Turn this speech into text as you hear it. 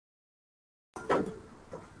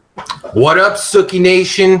What up, Sookie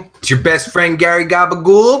Nation? It's your best friend, Gary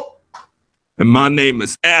Gabagool. And my name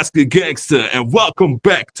is AsKaGangsta, and welcome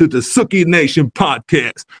back to the Sookie Nation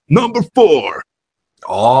podcast, number 4.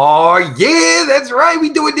 Oh, yeah, that's right. We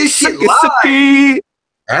doing this shit live. Sookie.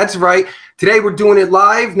 That's right. Today we're doing it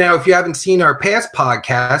live. Now, if you haven't seen our past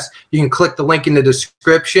podcasts, you can click the link in the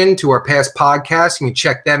description to our past podcasts. You can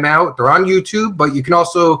check them out. They're on YouTube, but you can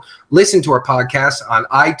also listen to our podcasts on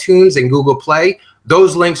iTunes and Google Play.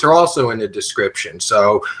 Those links are also in the description.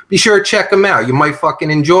 So be sure to check them out. You might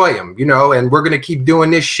fucking enjoy them, you know, and we're going to keep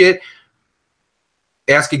doing this shit.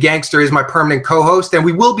 AsKaGangsta is my permanent co-host, and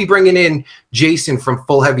we will be bringing in Jason from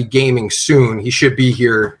Full Heavy Gaming soon. He should be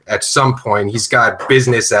here at some point. He's got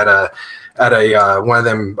business at a one of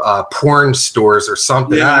them porn stores or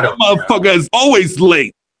something. Yeah, that motherfucker is always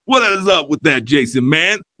late. What is up with that, Jason,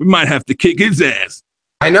 man? We might have to kick his ass.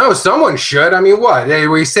 I know, someone should. I mean, what?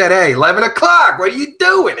 We said, hey, 11 o'clock, what are you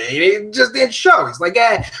doing? He just didn't show. He's like,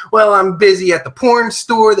 hey, well, I'm busy at the porn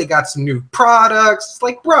store. They got some new products. It's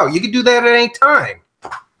like, bro, you can do that at any time.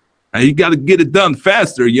 Hey, you got to get it done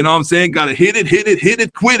faster. You know what I'm saying? Got to hit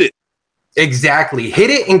it, quit it. Exactly.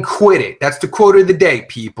 Hit it and quit it. That's the quote of the day,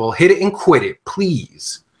 people. Hit it and quit it,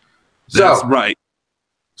 please. That's right.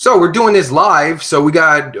 So we're doing this live. So we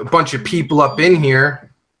got a bunch of people up in here.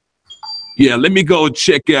 Yeah, let me go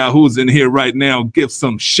check out who's in here right now. Give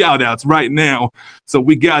some shout outs right now. So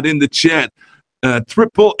we got in the chat,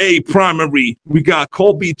 AAA Primary. We got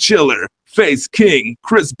Colby Chiller, Face King,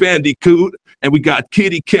 Chris Bandicoot, and we got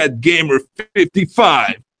Kitty Cat Gamer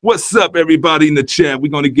 55. What's up, everybody in the chat? We're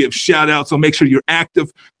going to give shout outs, so make sure you're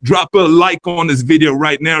active. Drop a like on this video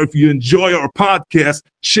right now. If you enjoy our podcast,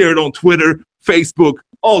 share it on Twitter, Facebook,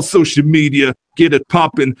 all social media. Get it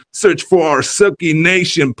popping. Search for our Sookie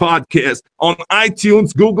Nation podcast on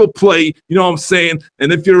iTunes, Google Play. You know what I'm saying?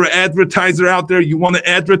 And if you're an advertiser out there, you want to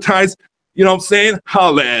advertise, you know what I'm saying?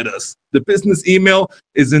 Holla at us. The business email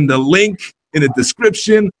is in the link in the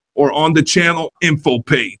description or on the channel info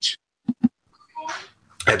page.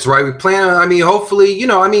 That's right. We plan on, I mean, hopefully, you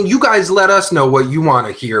know, I mean, you guys let us know what you want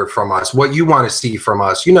to hear from us, what you want to see from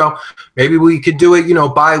us. You know, maybe we could do it, you know,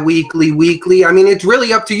 bi-weekly, weekly. I mean, it's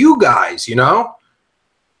really up to you guys, you know?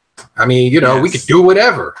 I mean, you know, yes. We could do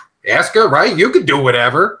whatever. Ask her, right? You could do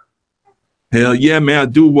whatever. Hell yeah, man. I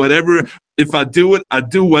do whatever. If I do it, I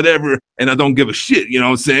do whatever, and I don't give a shit. You know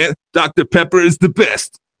what I'm saying? Dr. Pepper is the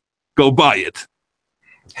best. Go buy it.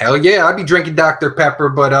 Hell yeah, I'd be drinking Dr. Pepper,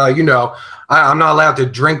 but, you know, I'm not allowed to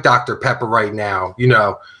drink Dr. Pepper right now, you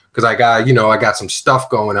know, because I got some stuff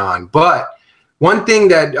going on. But one thing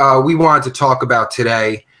that we wanted to talk about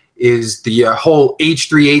today is the whole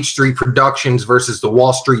H3H3 Productions versus the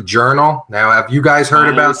Wall Street Journal. Now, have you guys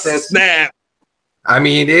heard about this? Snap. I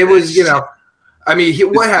mean, it was, you know, I mean,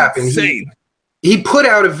 what happened? He put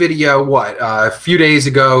out a video, a few days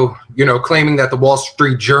ago, you know, claiming that the Wall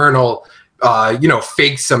Street Journal, you know,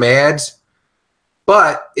 faked some ads.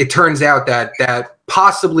 But it turns out that that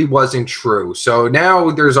possibly wasn't true. So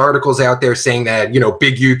now there's articles out there saying that, you know,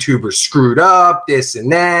 big YouTubers screwed up, this and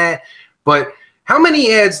that. But how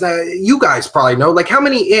many ads that you guys probably know, like how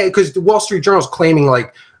many ads, because the Wall Street Journal is claiming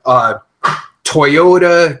like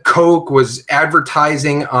Toyota, Coke was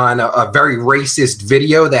advertising on a very racist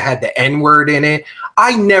video that had the N-word in it.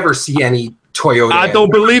 I never see any Toyota. I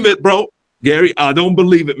don't believe it, bro. Gary, I don't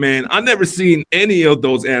believe it, man. I never seen any of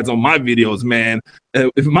those ads on my videos, man.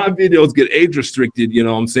 If my videos get age restricted, you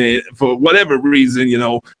know what I'm saying, for whatever reason, you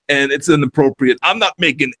know, and it's inappropriate, I'm not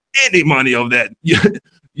making any money of that.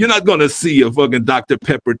 You're not going to see a fucking Dr.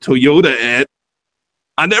 Pepper Toyota ad.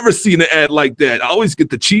 I never seen an ad like that. I always get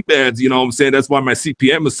the cheap ads, you know what I'm saying? That's why my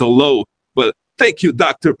CPM is so low. But thank you,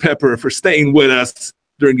 Dr. Pepper, for staying with us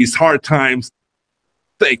during these hard times.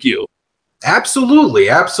 Thank you. Absolutely,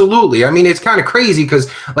 absolutely. I mean, it's kind of crazy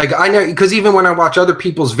because, like, I know, because even when I watch other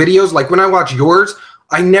people's videos, like when I watch yours,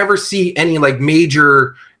 I never see any like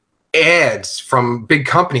major ads from big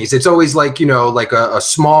companies. It's always like, you know, like a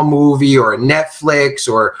small movie or a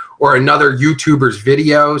Netflix or another YouTuber's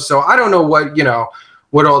video. So I don't know what, you know,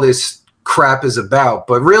 what all this crap is about.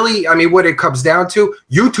 But really, I mean, what it comes down to,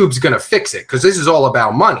 YouTube's gonna fix it because this is all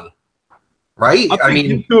about money, right?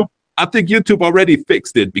 I think YouTube already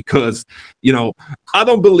fixed it because, you know, I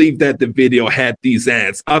don't believe that the video had these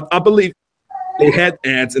ads. I believe they had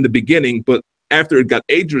ads in the beginning, but after it got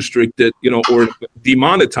age restricted, you know, or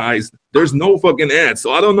demonetized, there's no fucking ads.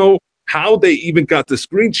 So I don't know how they even got the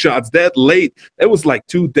screenshots that late. It was like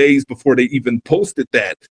 2 days before they even posted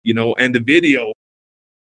that, you know, and the video.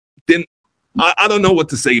 Then I don't know what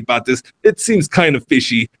to say about this. It seems kind of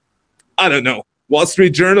fishy. I don't know. Wall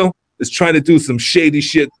Street Journal is trying to do some shady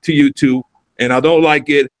shit to YouTube, and I don't like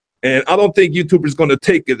it. And I don't think YouTube is going to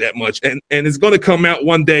take it that much. And it's going to come out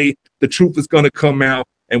one day. The truth is going to come out,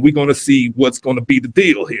 and we're going to see what's going to be the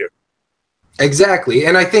deal here. Exactly.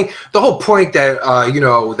 And I think the whole point that, you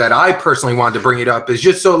know, that I personally wanted to bring it up is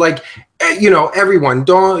just so, like, you know, everyone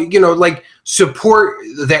don't, you know, like, support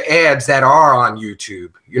the ads that are on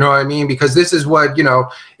YouTube. You know what I mean? Because this is what, you know,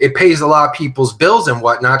 it pays a lot of people's bills and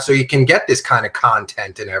whatnot, so you can get this kind of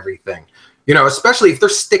content and everything. You know, especially if they're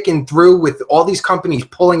sticking through with all these companies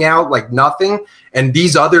pulling out like nothing, and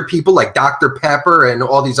these other people like Dr. Pepper and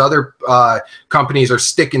all these other companies are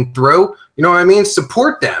sticking through. You know what I mean?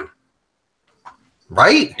 Support them,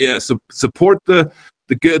 right? Yeah, so support the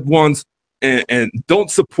good ones, and don't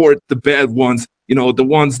support the bad ones. You know, the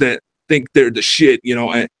ones that think they're the shit. You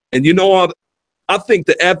know, and you know what? I think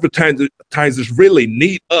the advertisers really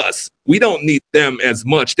need us. We don't need them as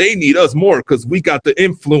much. They need us more because we got the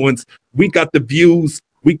influence, we got the views,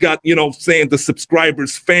 we got, you know, saying the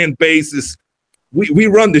subscribers, fan bases. We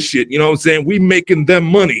run the shit, you know what I'm saying? We making them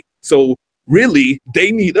money. So really,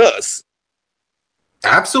 they need us.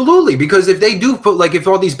 Absolutely, because if they do put, like, if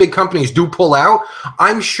all these big companies do pull out,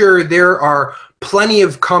 I'm sure there are plenty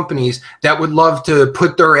of companies that would love to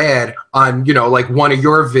put their ad on, you know, like one of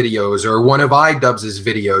your videos or one of iDubbbz's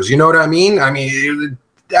videos. You know what I mean? I mean,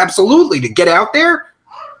 absolutely, to get out there.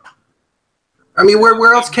 I mean,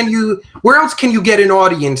 where else can you get an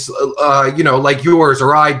audience, you know, like yours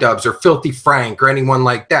or iDubbbz or Filthy Frank or anyone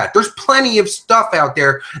like that? There's plenty of stuff out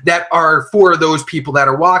there that are for those people that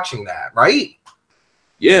are watching that, right?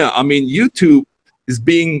 Yeah, I mean, YouTube is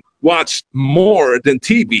being watched more than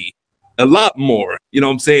TV. A lot more, you know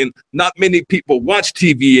what I'm saying? Not many people watch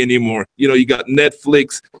TV anymore. You know, you got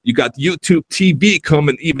Netflix, you got YouTube TV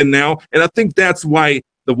coming even now. And I think that's why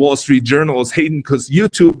the Wall Street Journal is hating, because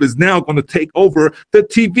YouTube is now going to take over the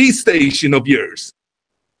TV station of yours.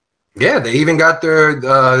 Yeah, they even got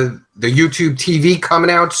the YouTube TV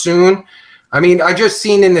coming out soon. I mean, I just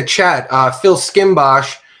seen in the chat, Phil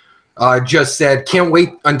Skimbosh just said, can't wait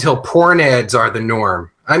until porn ads are the norm.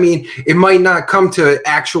 I mean, it might not come to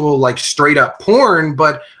actual, like, straight up porn,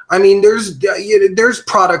 but I mean, there's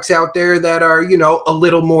products out there that are, you know, a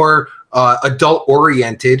little more adult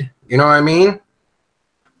oriented. You know what I mean?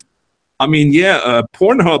 I mean, yeah,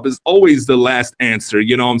 Pornhub is always the last answer.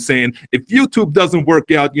 You know what I'm saying? If YouTube doesn't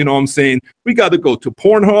work out, you know what I'm saying, we got to go to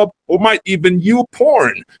Pornhub or might even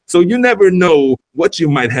YouPorn. So you never know what you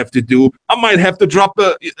might have to do. I might have to drop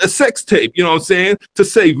a sex tape, you know what I'm saying, to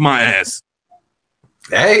save my ass.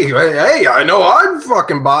 Hey, I know I'd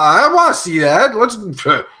fucking buy. I want to see that. Let's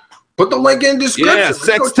put the link in the description. Yeah,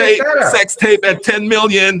 sex tape at 10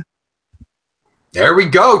 million. There we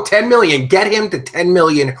go, 10 million. Get him to 10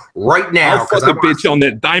 million right now. I'll fuck a bitch on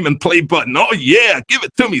that diamond play button. Oh yeah, give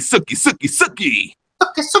it to me, Sookie, Sookie, Sookie.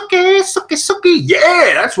 Sookie, Sookie, Sookie.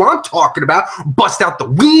 Yeah, that's what I'm talking about. Bust out the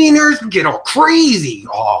wieners, get all crazy.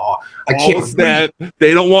 Oh, I can't that.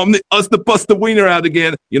 They don't want us to bust the wiener out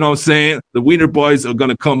again. You know what I'm saying? The wiener boys are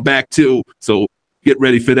gonna come back too. So get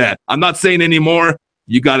ready for that. I'm not saying anymore.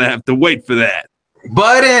 You gotta have to wait for that.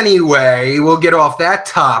 But anyway, we'll get off that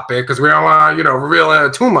topic because we don't want to, you know, reveal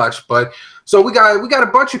it too much. But so we got a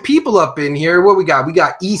bunch of people up in here. What we got? We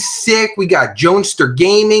got E-Sick, we got Jonester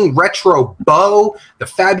Gaming, Retro Bo, The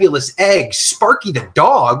Fabulous Egg, Sparky the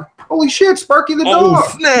Dog. Holy shit, Sparky the Dog.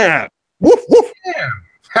 Oh, snap. Woof, woof. Yeah.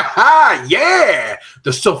 Haha, yeah.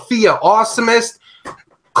 The Sophia Awesomest,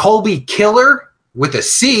 Colby Killer with a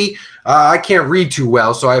C. I can't read too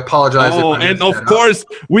well, so I apologize. Oh, and of course,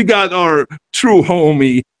 we got our true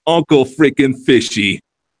homie, Uncle Freaking Fishy.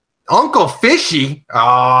 Uncle Fishy? Oh,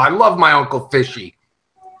 I love my Uncle Fishy.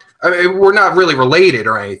 I mean, we're not really related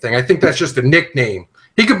or anything. I think that's just a nickname.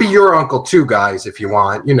 He could be your uncle too, guys, if you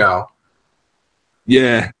want, you know.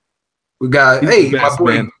 Yeah. We got, hey, my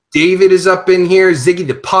boy man. David is up in here, Ziggy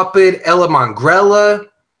the Puppet, Ella Mongrella,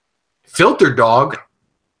 Filter Dog.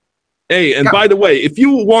 Hey, and by the way, if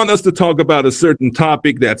you want us to talk about a certain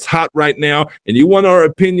topic that's hot right now and you want our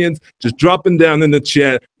opinions, just drop them down in the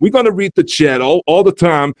chat. We're going to read the chat all the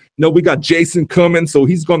time. You know, we got Jason coming, so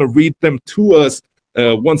he's going to read them to us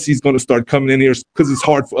once he's going to start coming in here because it's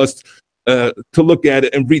hard for us to look at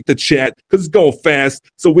it and read the chat because it's going fast.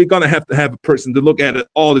 So we're going to have a person to look at it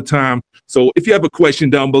all the time. So if you have a question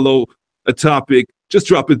down below, a topic, just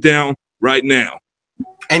drop it down right now.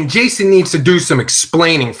 And Jason needs to do some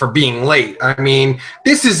explaining for being late. I mean,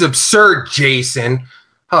 this is absurd, Jason.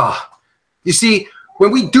 Oh, you see,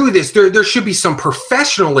 when we do this, there should be some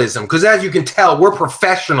professionalism because as you can tell, we're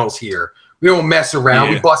professionals here. We don't mess around.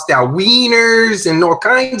 Yeah. We bust out wieners and all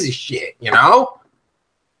kinds of shit, you know?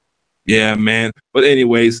 Yeah, man. But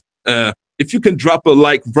anyways, if you can drop a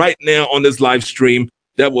like right now on this live stream,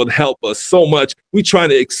 that would help us so much. We trying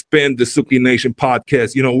to expand the Sookie Nation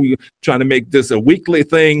podcast. You know, we trying to make this a weekly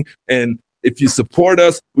thing. And if you support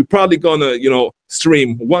us, we're probably gonna, you know,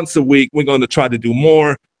 stream once a week. We're gonna try to do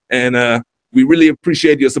more. And we really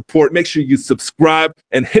appreciate your support. Make sure you subscribe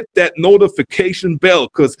and hit that notification bell,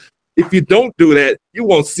 because if you don't do that, you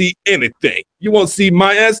won't see anything. You won't see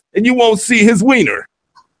my ass, and you won't see his wiener.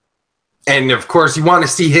 And of course, you want to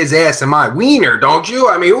see his ass and my wiener, don't you?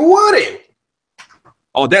 I mean, who wouldn't?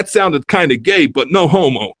 Oh, that sounded kind of gay, but no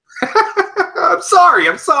homo. I'm sorry.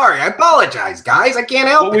 I apologize, guys. I can't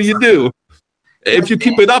help it. What will you do? If you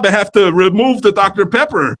keep it up, I have to remove the Dr.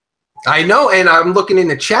 Pepper. I know, and I'm looking in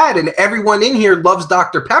the chat, and everyone in here loves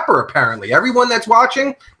Dr. Pepper, apparently. Everyone that's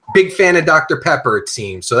watching, big fan of Dr. Pepper, it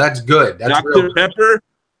seems. So that's good. That's Dr. Pepper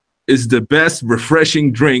is the best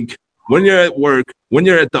refreshing drink when you're at work, when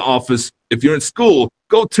you're at the office. If you're in school,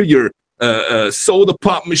 go to your soda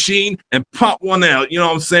pop machine and pop one out. You know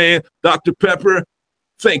what I'm saying? Dr. Pepper,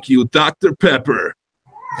 thank you, Dr. Pepper.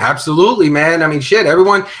 Absolutely, man. I mean, shit,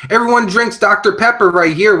 everyone drinks Dr. Pepper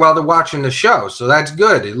right here while they're watching the show. So that's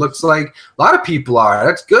good. It looks like a lot of people are.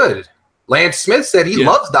 That's good. Lance Smith said he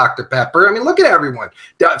loves Dr. Pepper. I mean, look at everyone.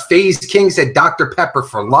 FaZe King said Dr. Pepper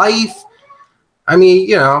for life. I mean,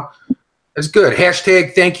 you know, that's good.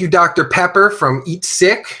 Hashtag thank you, Dr. Pepper from Eat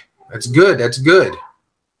Sick. That's good. That's good.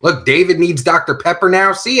 Look, David needs Dr. Pepper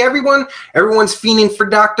now. See, everyone's fiending for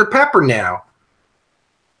Dr. Pepper now.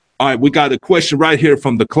 All right, we got a question right here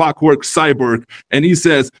from the Clockwork Cyborg, and he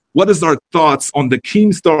says, what is our thoughts on the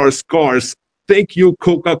Keemstar Scars thank you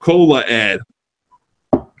Coca-Cola ad?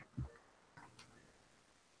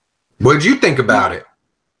 What did you think about it?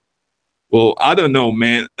 Well, I don't know,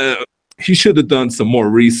 man. He should have done some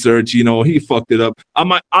more research. You know, he fucked it up.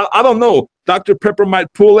 I don't know. Dr. Pepper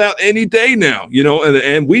might pull out any day now, you know,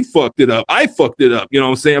 and we fucked it up. I fucked it up. You know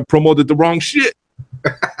what I'm saying? I promoted the wrong shit.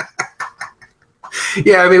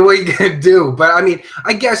 Yeah, I mean, what are you gonna do? But I mean,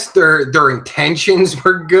 I guess their intentions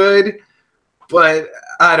were good, but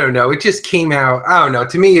I don't know. It just came out. I don't know.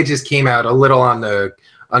 To me, it just came out a little on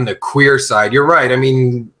the queer side. You're right. I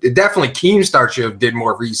mean, definitely Keemstar should have did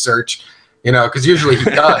more research, you know, because usually he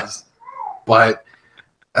does. But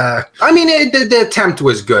I mean, the attempt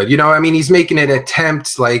was good. You know, I mean, he's making an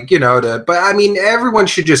attempt, like, you know, but I mean, everyone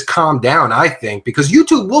should just calm down, I think, because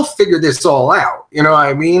YouTube will figure this all out. You know what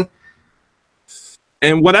I mean?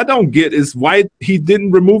 And what I don't get is why he didn't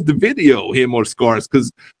remove the video, him or Scars,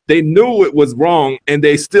 because they knew it was wrong and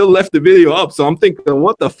they still left the video up. So I'm thinking,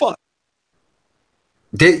 what the fuck?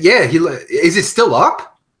 Yeah, is it still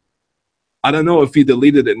up? I don't know if he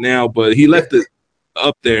deleted it now, but he left it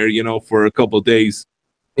up there, you know, for a couple of days.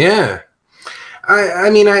 Yeah. I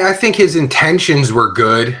mean, I think his intentions were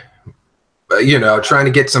good. You know, trying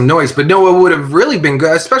to get some noise, but no, it would have really been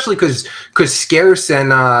good, especially because Scarce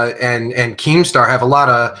and Keemstar have a lot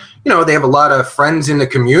of, you know, they have a lot of friends in the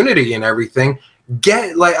community and everything.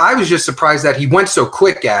 I was just surprised that he went so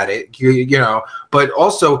quick at it, you know, but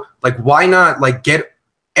also, like, why not, like, get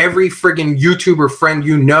every friggin' YouTuber friend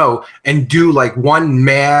you know and do, like, one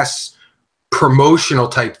mass promotional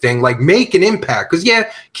type thing, like, make an impact. Because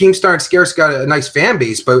yeah, Keemstar and Scarce got a nice fan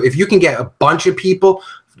base, but if you can get a bunch of people,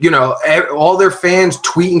 you know, all their fans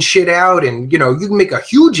tweeting shit out, and, you know, you can make a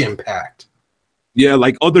huge impact. Yeah,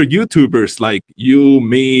 like other YouTubers, like you,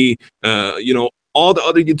 me, you know, all the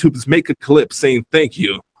other YouTubers make a clip saying thank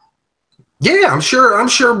you. Yeah, I'm sure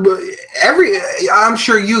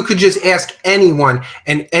you could just ask anyone,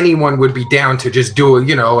 and anyone would be down to just do a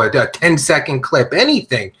 10-second clip,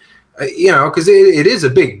 anything, you know, because it is a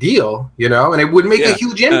big deal, you know, and it would make a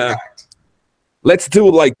huge impact. Let's do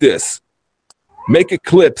it like this. Make a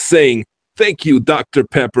clip saying, thank you, Dr.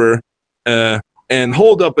 Pepper, and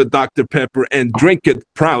hold up a Dr. Pepper and drink it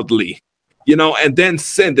proudly, you know, and then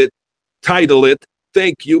send it, title it,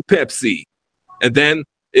 thank you, Pepsi. And then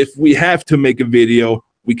if we have to make a video,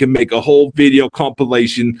 we can make a whole video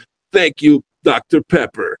compilation, thank you, Dr.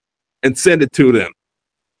 Pepper, and send it to them.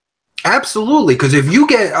 Absolutely, because if you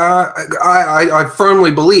get, I firmly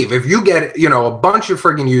believe, if you get, you know, a bunch of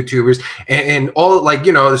friggin' YouTubers and all, like,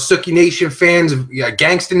 you know, the Sookie Nation fans,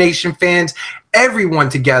 Gangsta Nation fans, everyone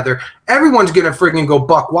together, everyone's gonna friggin' go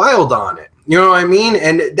buck wild on it. You know what I mean?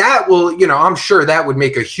 And that will, you know, I'm sure that would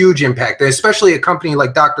make a huge impact, especially a company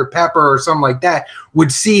like Dr. Pepper or something like that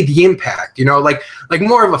would see the impact, you know, like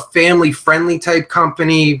more of a family-friendly type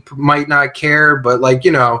company might not care, but, like,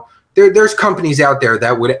 you know, there's companies out there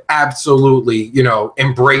that would absolutely, you know,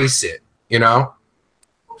 embrace it, you know?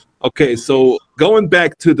 Okay, so going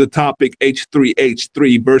back to the topic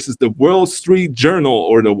H3H3 versus the Wall Street Journal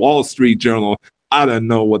or the Wall Street Journal, I don't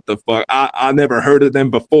know what the fuck. I never heard of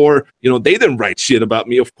them before. You know, they didn't write shit about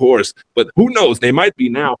me, of course, but who knows? They might be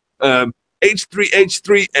now.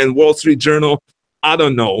 H3H3 and Wall Street Journal. I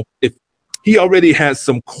don't know if he already has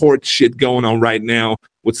some court shit going on right now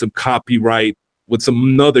with some copyright with some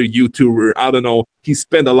another YouTuber. I don't know. He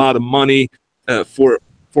spent a lot of money for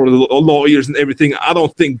lawyers and everything. I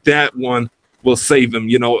don't think that one will save him.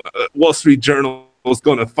 You know, Wall Street Journal is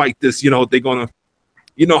going to fight this. You know, they're going to,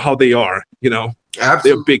 you know how they are, you know.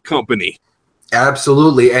 Absolutely. They're a big company.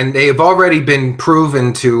 Absolutely. And they've already been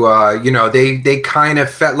proven to, you know, they kind of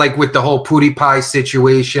felt like with the whole PewDiePie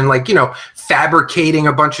situation, like, you know, fabricating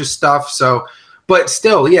a bunch of stuff. So, but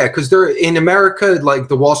still, yeah, because they're in America, like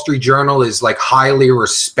the Wall Street Journal is like highly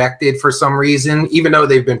respected for some reason, even though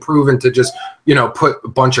they've been proven to just, you know, put a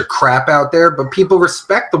bunch of crap out there. But people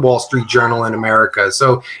respect the Wall Street Journal in America.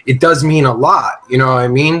 So it does mean a lot, you know what I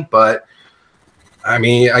mean? But I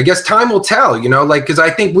mean, I guess time will tell, you know, like, because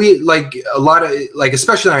I think we, like, a lot of, like,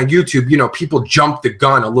 especially on YouTube, you know, people jump the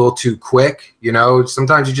gun a little too quick, you know.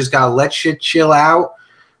 Sometimes you just got to let shit chill out,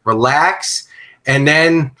 relax, and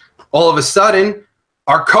then all of a sudden,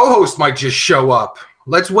 our co-host might just show up.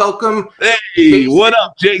 Let's welcome Hey, Jason. What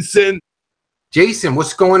up, Jason? Jason,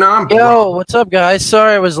 what's going on, bro? Yo, what's up, guys?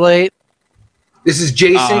 Sorry I was late. This is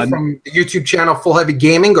Jason from the YouTube channel Full Heavy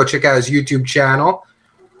Gaming. Go check out his YouTube channel.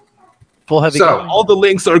 Full Heavy Gaming. All the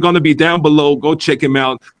links are going to be down below. Go check him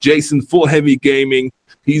out. Jason Full Heavy Gaming.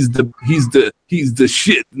 He's the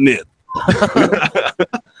shit nit.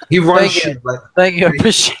 He runs shit. Thank you. I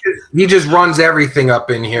appreciate it. He just runs everything up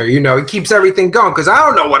in here. You know, he keeps everything going because I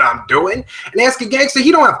don't know what I'm doing. And AsKaGangsta,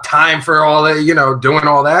 he don't have time for all that, you know, doing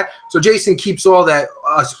all that. So Jason keeps all that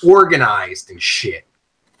us organized and shit.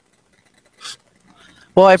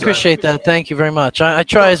 Well, I appreciate that. Thank you very much. I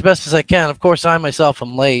try as best as I can. Of course, I myself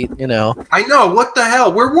am late, you know. I know. What the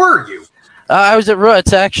hell? Where were you? I was at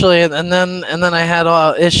Roots, actually, and then I had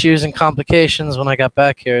issues and complications when I got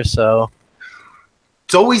back here, so.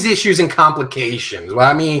 It's always issues and complications. Well,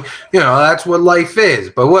 I mean, you know, that's what life is.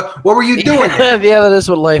 But what were you doing? Yeah, that is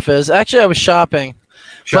what life is. Actually, I was shopping.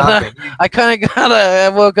 Shopping. I kind of I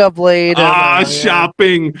woke up late.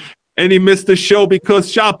 Shopping. And he missed the show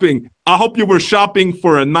because shopping. I hope you were shopping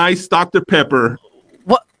for a nice Dr. Pepper.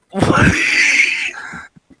 What?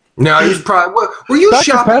 No, he's probably. Were you Dr.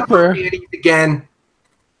 shopping Pepper? for panties again?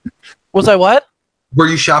 Was I what? Were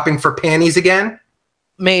you shopping for panties again?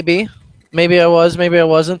 Maybe. Maybe I was. Maybe I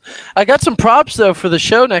wasn't. I got some props, though, for the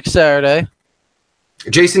show next Saturday.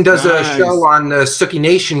 Jason does a show on the Sookie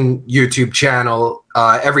Nation YouTube channel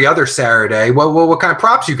every other Saturday. What kind of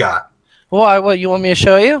props you got? What, you want me to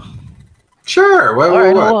show you? Sure.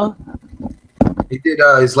 What? He did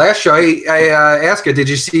his last show. I asked her, did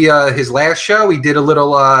you see his last show? He did a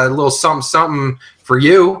little something for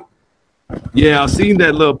you. Yeah, I've seen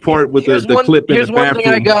that little part with the clip in the bathroom. Here's one thing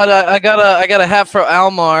I got a hat for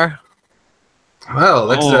Almar. Well,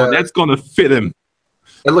 that's gonna fit him.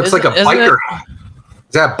 It looks like a biker hat.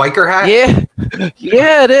 Is that a biker hat? Yeah,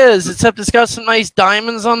 yeah, it is. Except it's got some nice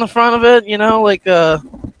diamonds on the front of it. You know, like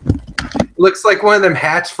looks like one of them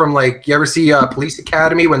hats from, like, you ever see Police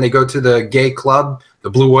Academy when they go to the gay club, the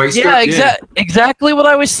Blue Oyster? Yeah, exactly what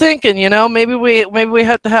I was thinking. You know, maybe we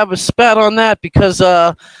have to have a spat on that because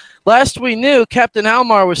last we knew, Captain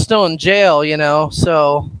Almar was still in jail. You know,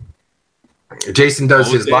 so Jason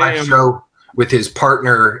does his live show with his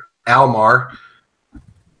partner Almar.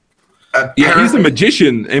 Yeah, he's a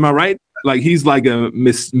magician. Am I right? Like, he's like a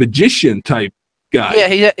magician type guy.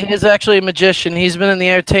 Yeah, he is actually a magician. He's been in the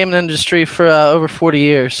entertainment industry for over 40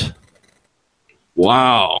 years.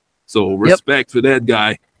 Wow. So respect for that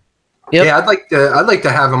guy. Yep. Yeah, I'd like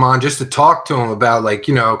to have him on just to talk to him about, like,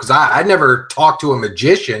 you know, because I never talked to a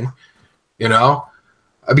magician. You know,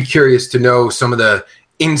 I'd be curious to know some of the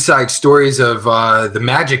inside stories of the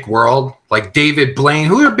magic world, like David Blaine.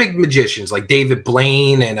 Who are big magicians? Like David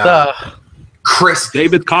Blaine and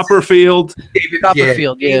David Copperfield. David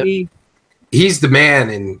Copperfield, yeah. He's the man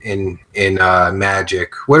in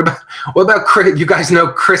magic. What about Chris? You guys know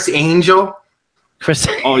Chris Angel? Chris.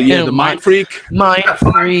 Oh yeah, the mind freak. Mind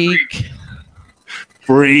freak.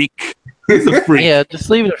 Freak. He's a freak. Yeah, just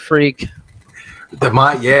leave it a freak.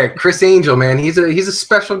 Chris Angel, man. He's a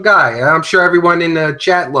special guy. I'm sure everyone in the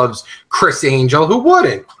chat loves Chris Angel. Who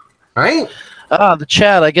wouldn't? Right? The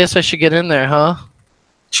chat. I guess I should get in there, huh?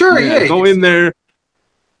 Sure, yeah. Go in there.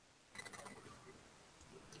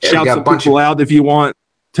 Shout some people out if you want.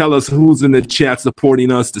 Tell us who's in the chat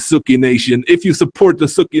supporting us, the Sookie Nation. If you support the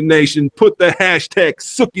Sookie Nation, put the hashtag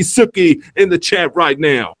Sookie in the chat right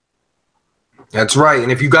now. That's right.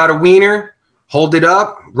 And if you got a wiener, Hold it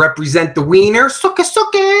up. Represent the wiener. Sookie,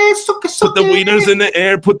 sookie, sookie, sookie. Put the wieners in the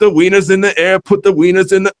air. Put the wieners in the air. Put the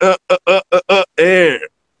wieners in the air.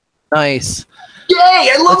 Nice. Yay!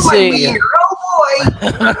 I love my wiener.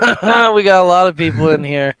 Oh boy. We got a lot of people in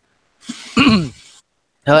here.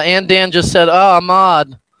 And Dan just said, "Oh, I'm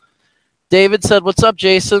odd." David said, "What's up,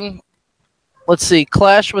 Jason?" Let's see.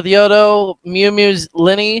 Clash with Yodo, Mew Mew's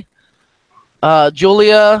Linny,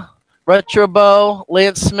 Julia, Retrobo,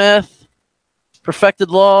 Lance Smith, Perfected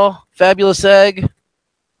Law, Fabulous Egg,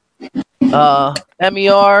 MER,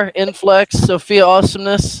 Inflex, Sophia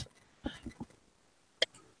Awesomeness,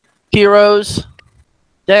 Heroes.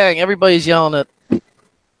 Dang, everybody's yelling it.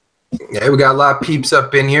 Yeah, we got a lot of peeps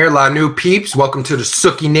up in here. A lot of new peeps. Welcome to the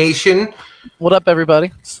Sookie Nation. What up,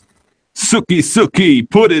 everybody? Sookie, Sookie.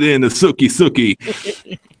 Put it in the Sookie, Sookie.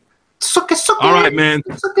 Sookie, Sookie. All right, man.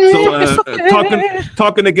 So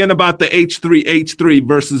talking again about the H3H3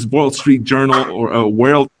 versus Wall Street Journal or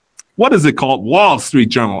World. What is it called? Wall Street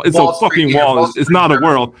Journal. It's a fucking wall. It's not a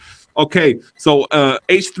world. Okay, so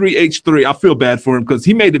H3H3, I feel bad for him because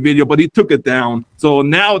he made the video, but he took it down. So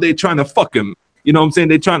now they're trying to fuck him. You know what I'm saying?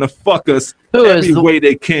 They're trying to fuck us every way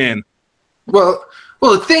they can. Well,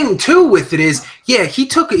 the thing too with it is, yeah, he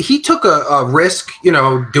took a risk, you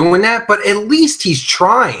know, doing that, but at least he's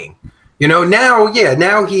trying. You know, now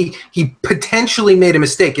he potentially made a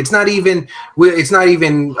mistake. It's not even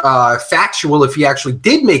factual if he actually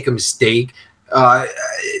did make a mistake.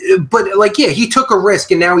 But like, yeah, he took a risk,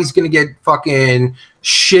 and now he's gonna get fucking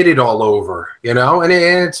shitted all over, you know, and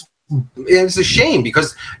it's a shame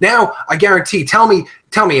because now I guarantee. Tell me,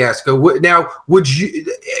 Aska. Now, would you,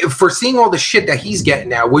 for seeing all the shit that he's getting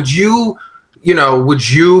now, would you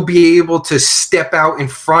be able to step out in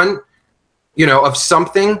front, you know, of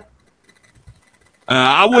something?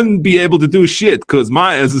 I wouldn't be able to do shit because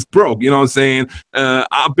my ass is broke. You know what I'm saying?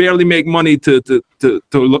 I barely make money to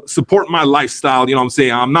support my lifestyle. You know what I'm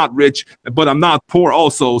saying? I'm not rich, but I'm not poor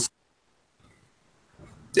also.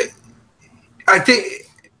 I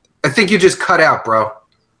think you just cut out, bro. I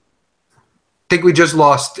think we just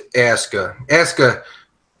lost Aska. Aska,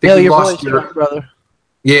 yeah, your voice, brother.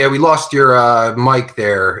 Yeah, we lost your mic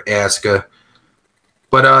there, Aska.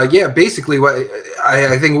 But yeah, basically what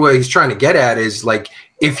I think what he's trying to get at is, like,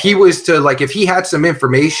 if he was to, like, if he had some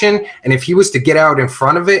information and if he was to get out in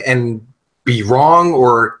front of it and be wrong,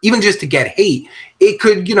 or even just to get hate, it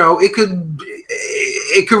could, you know, it could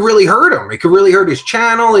really hurt him. It could really hurt his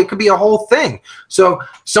channel. It could be a whole thing. So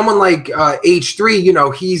someone like H3, you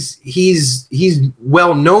know, he's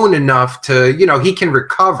well known enough to, you know, he can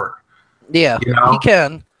recover. Yeah, you know? He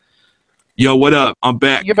can. Yo, what up? I'm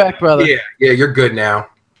back. You're back, brother. Yeah, you're good now.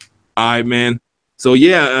 All right, man. So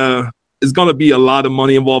yeah, it's gonna be a lot of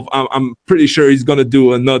money involved. I'm pretty sure he's gonna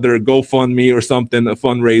do another GoFundMe or something, a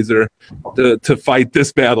fundraiser to fight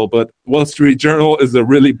this battle. But Wall Street Journal is a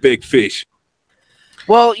really big fish.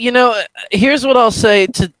 Well, you know, here's what I'll say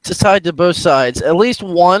to side to both sides. At least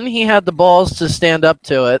one, he had the balls to stand up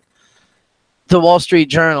to it, the Wall Street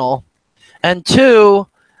Journal, and two,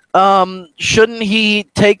 shouldn't he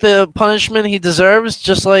take the punishment he deserves,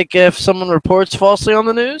 just like if someone reports falsely on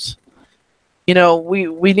the news? You know,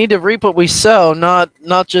 we need to reap what we sow,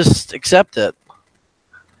 not just accept it.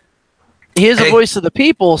 He is a voice of the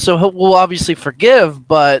people, so we'll obviously forgive,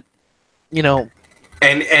 but, you know.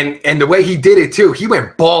 And the way he did it too, he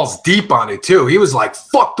went balls deep on it too. He was like,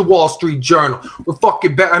 "Fuck the Wall Street Journal. We're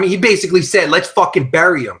fucking." I mean, he basically said, "Let's fucking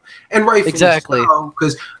bury him." And rightfully exactly,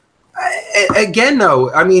 because again,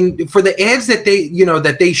 though, I mean, for the ads that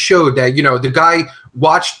they showed, that, you know, the guy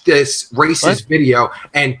watched this racist video,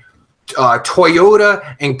 and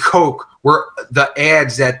Toyota and Coke were the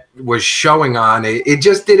ads that was showing on it. It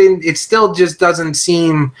just didn't. It still just doesn't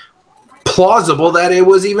seem plausible that it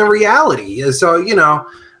was even reality. So, you know,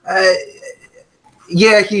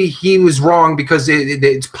 yeah, he was wrong because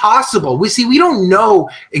it's possible. We don't know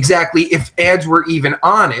exactly if ads were even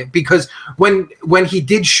on it, because when he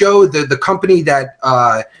did show the company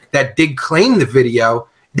that did claim the video,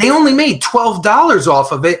 they only made $12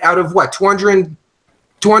 off of it out of what,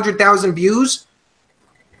 200,000 views.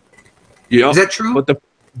 Yeah, is that true? But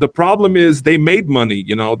the problem is they made money.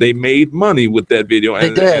 You know, they made money with that video,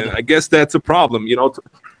 and I guess that's a problem. You know,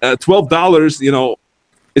 $12, you know,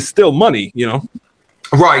 is still money. You know.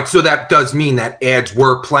 Right, so that does mean that ads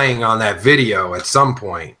were playing on that video at some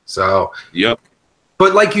point. So, yep.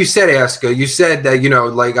 But like you said, Aska, you said that, you know,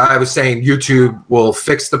 like I was saying, YouTube will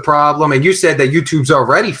fix the problem, and you said that YouTube's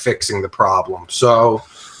already fixing the problem. So,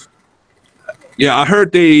 yeah, I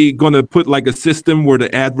heard they gonna put like a system where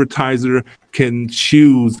the advertiser can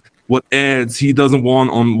choose what ads he doesn't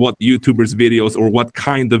want on what YouTubers' videos or what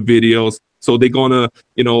kind of videos. So they're gonna,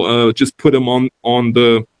 just put them on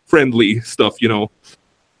the friendly stuff,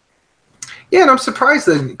 Yeah, and I'm surprised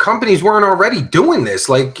that companies weren't already doing this.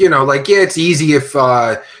 Like, yeah, it's easy if,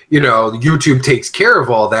 YouTube takes care of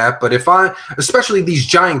all that. But especially these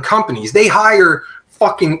giant companies, they hire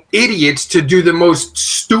fucking idiots to do the most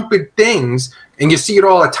stupid things. And you see it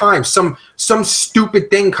all the time. Some stupid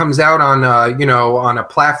thing comes out on, on a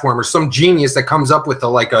platform, or some genius that comes up with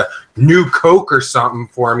a new Coke or something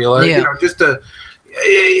formula, just to.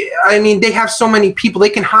 I mean, they have so many people. They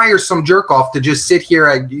can hire some jerk off to just sit here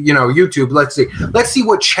at YouTube. Let's see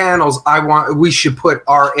what channels we should put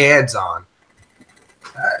our ads on.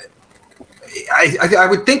 I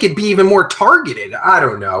would think it'd be even more targeted. I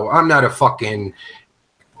don't know. I'm not a fucking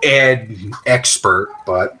ad expert,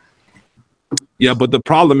 but yeah. But the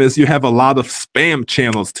problem is you have a lot of spam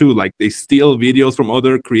channels too. Like they steal videos from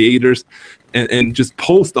other creators and just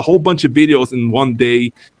post a whole bunch of videos in one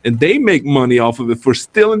day, and they make money off of it for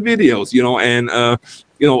stealing videos, and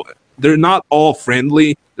they're not all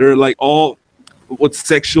friendly. They're like all with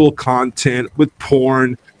sexual content, with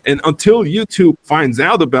porn, and until YouTube finds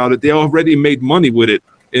out about it, they already made money with it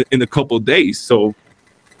in a couple of days. So,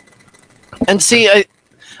 and see,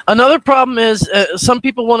 another problem is some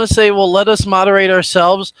people want to say, well, let us moderate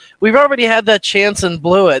ourselves. We've already had that chance and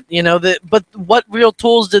blew it, but what real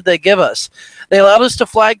tools did they give us? They allowed us to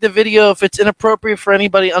flag the video if it's inappropriate for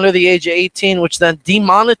anybody under the age of 18, which then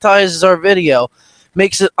demonetizes our video,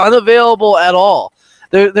 makes it unavailable at all.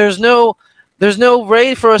 There's no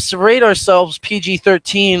way for us to rate ourselves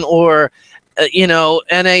PG-13 or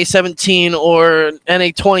NA-17 or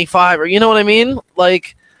NA-25, or you know what I mean?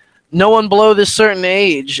 Like, no one below this certain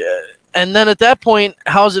age. And then at that point,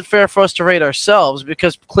 how is it fair for us to rate ourselves?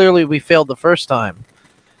 Because clearly we failed the first time.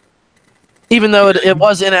 Even though it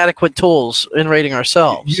was inadequate tools in rating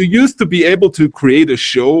ourselves. You used to be able to create a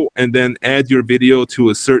show and then add your video to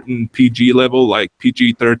a certain PG level, like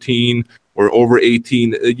PG-13 or over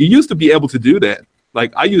 18. You used to be able to do that.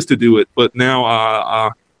 Like, I used to do it, but now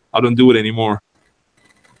I don't do it anymore.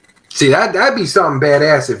 See, that'd be something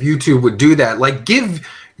badass if YouTube would do that. Like, give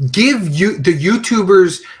you the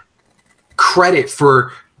YouTubers credit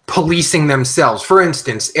for policing themselves. For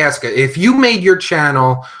instance, Aska, if you made your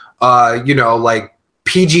channel like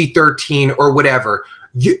PG-13 or whatever,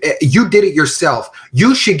 you did it yourself,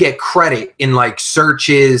 you should get credit in like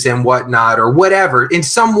searches and whatnot or whatever. In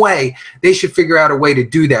some way, they should figure out a way to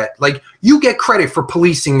do that. Like, you get credit for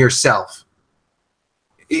policing yourself.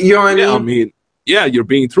 You know what I mean? Yeah, you're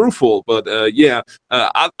being truthful, but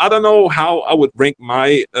I don't know how I would rank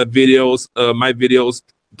my videos. My videos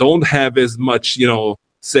don't have as much,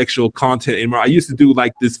 sexual content anymore. I used to do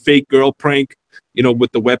like this fake girl prank,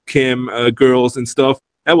 with the webcam girls and stuff.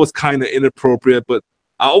 That was kind of inappropriate, but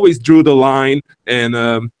I always drew the line. And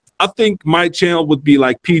I think my channel would be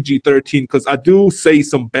like PG-13 because I do say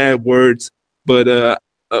some bad words, but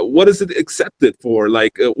what is it accepted for?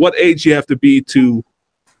 Like, what age you have to be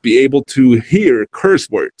able to hear curse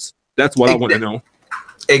words? That's what I want to know.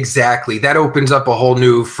 Exactly. That opens up a whole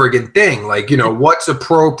new friggin' thing. Like, what's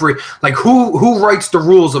appropriate? Like, who writes the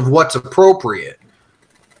rules of what's appropriate?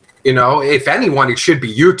 If anyone, it should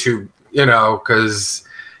be YouTube, because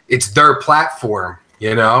it's their platform,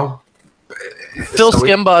 Phil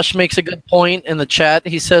Skimbosh makes a good point in the chat.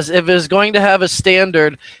 He says, if it's going to have a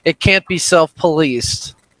standard, it can't be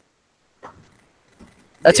self-policed.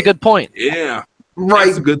 That's a good point. Yeah. Right.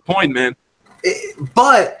 That's a good point, man.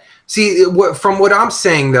 But see, from what I'm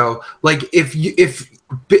saying though, like if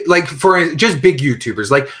for just big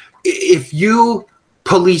YouTubers, like if you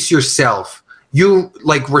police yourself, you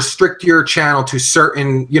like restrict your channel to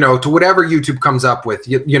certain, to whatever YouTube comes up with,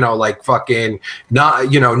 like fucking not,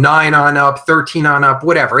 9 on up, 13 on up,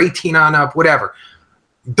 whatever, 18 on up, whatever.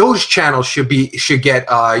 Those channels should get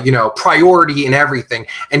priority in everything,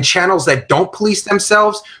 and channels that don't police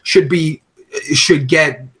themselves should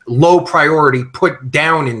get low priority put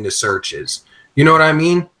down in the searches. You know what I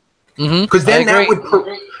mean? Because then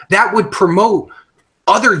that would promote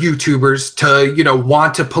other YouTubers to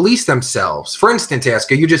want to police themselves. For instance,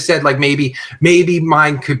 Aska, you just said like maybe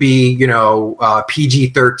mine could be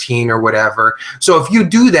PG-13 or whatever. So if you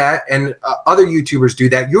do that and other YouTubers do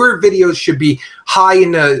that, your videos should be high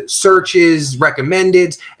in the searches,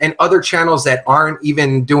 recommended, and other channels that aren't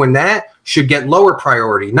even doing that should get lower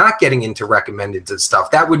priority, not getting into recommended and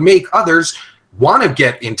stuff. That would make others want to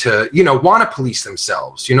get into, want to police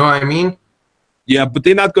themselves. You know what I mean? Yeah, but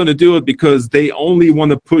they're not going to do it because they only want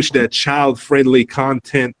to push that child-friendly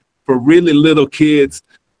content for really little kids.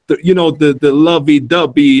 the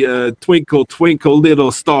lovey-dovey twinkle twinkle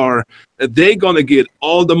little star, they gonna get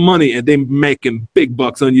all the money and they making big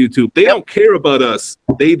bucks on YouTube. They don't care about us.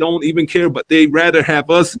 They don't even care, but they rather have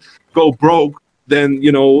us go broke than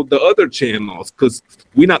the other channels, because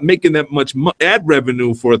we're not making that much ad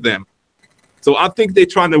revenue for them. So I think they're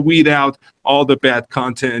trying to weed out all the bad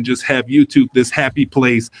content and just have YouTube this happy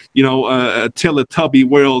place, a Teletubby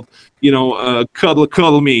world,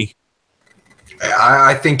 cuddle me.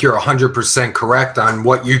 I think you're 100% correct on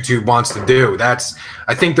what YouTube wants to do.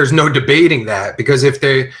 I think there's no debating that, because if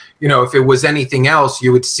if it was anything else,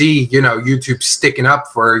 you would see, YouTube sticking up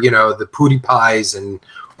for, the PewDiePies and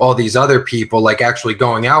all these other people, like actually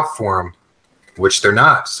going out for them, which they're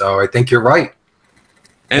not. So I think you're right.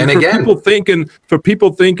 And for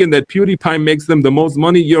people thinking that PewDiePie makes them the most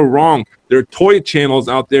money, you're wrong. There are toy channels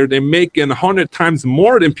out there. They're making 100 times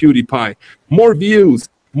more than PewDiePie. More views,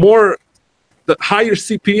 the higher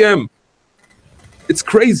CPM. It's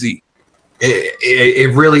crazy.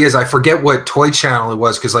 It really is. I forget what toy channel it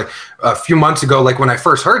was, because like a few months ago, like when I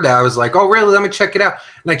first heard that, I was like, oh really, let me check it out.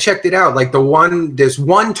 And I checked it out. Like this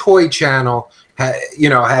one toy channel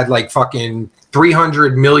had like fucking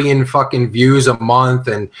 300 million fucking views a month,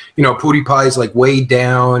 and PewDiePie's like way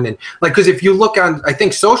down, and like, because if you look on, I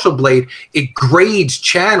think Social Blade, it grades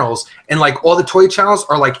channels, and like all the toy channels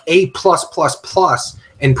are like A+++,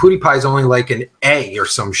 and PewDiePie's only like an A or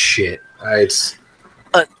some shit. It's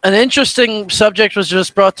an interesting subject was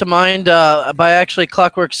just brought to mind by actually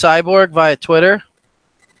Clockwork Cyborg via Twitter.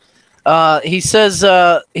 He says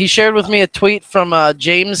he shared with me a tweet from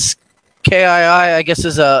James KII, I guess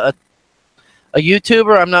is a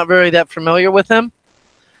YouTuber. I'm not very that familiar with him.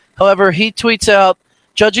 However, he tweets out,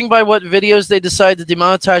 judging by what videos they decide to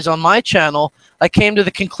demonetize on my channel, I came to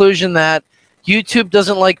the conclusion that YouTube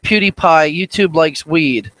doesn't like PewDiePie, YouTube likes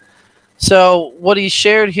weed. So what he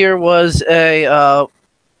shared here was a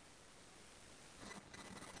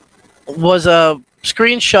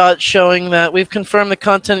screenshot showing that we've confirmed the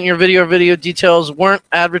content in your video or video details weren't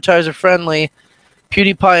advertiser friendly,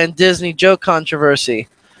 PewDiePie and Disney joke controversy.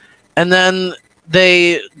 And then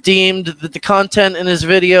they deemed that the content in his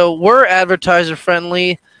video were advertiser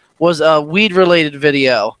friendly, was a weed related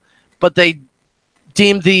video, but they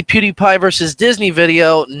deemed the PewDiePie versus Disney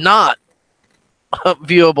video not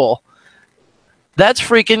viewable. That's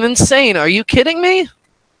freaking insane. Are you kidding me?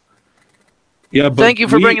 Yeah, but thank you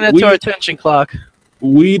for bringing that to our attention, Clock.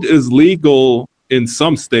 Weed is legal in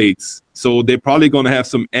some states, so they're probably going to have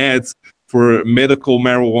some ads for medical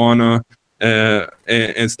marijuana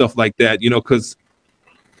and stuff like that, because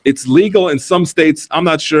it's legal in some states. I'm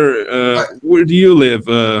not sure. Where do you live?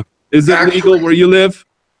 Is it legal where you live?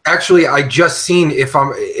 Actually, I just seen, if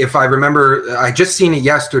I remember, I just seen it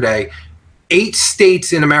yesterday. 8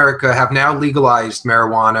 states in America have now legalized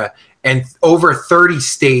marijuana, and over 30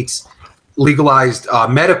 states legalized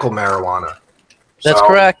medical marijuana. That's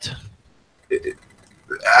correct.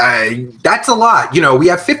 That's a lot. We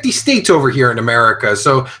have 50 states over here in America,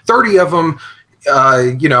 so 30 of them,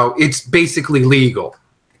 it's basically legal.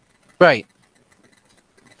 Right.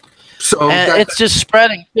 So it's just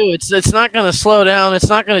spreading too. It's not going to slow down. It's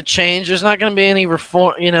not going to change. There's not going to be any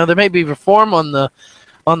reform. There may be reform on the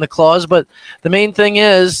clause, but the main thing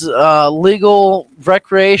is legal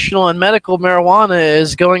recreational and medical marijuana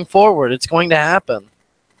is going forward. It's going to happen.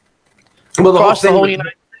 Well, the whole United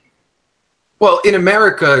States. Well, in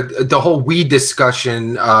America, the whole weed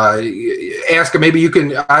discussion, Aska, maybe you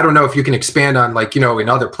can, I don't know if you can expand on, like, in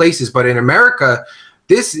other places, but in America,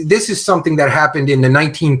 this is something that happened in the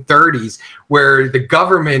 1930s, where the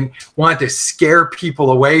government wanted to scare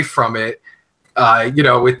people away from it,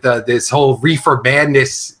 with this whole Reefer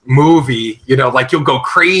Madness movie, like you'll go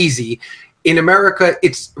crazy. In America,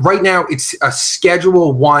 right now it's a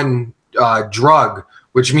Schedule I drug,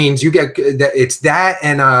 which means you get it's that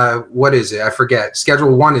and what is it? I forget.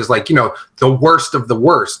 Schedule I is like, the worst of the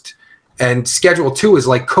worst, and Schedule II is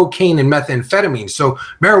like cocaine and methamphetamine. So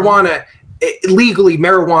marijuana, legally,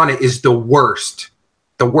 marijuana is the worst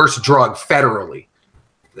drug federally.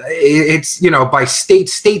 It's by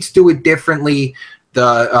states do it differently.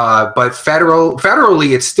 But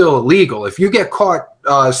federally it's still illegal. If you get caught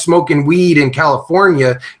smoking weed in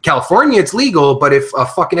California, it's legal. But if a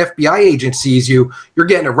fucking FBI agent sees you, you're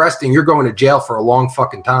getting arrested and you're going to jail for a long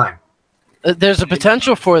fucking time. There's a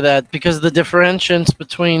potential for that because of the differentiations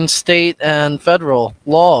between state and federal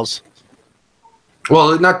laws.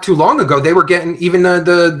 Well, not too long ago, they were getting, even the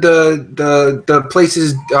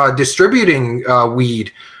places distributing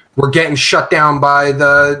weed were getting shut down by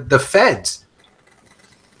the feds.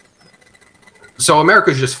 So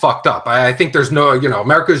America's just fucked up. I think there's no,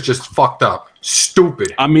 America's just fucked up.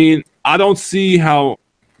 Stupid. I mean, I don't see how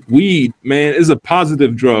weed, man, is a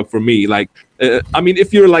positive drug for me. Like, I mean,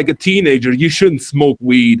 if you're like a teenager, you shouldn't smoke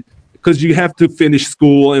weed because you have to finish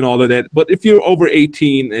school and all of that. But if you're over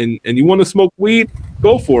 18 and you want to smoke weed,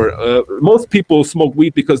 go for it. Most people smoke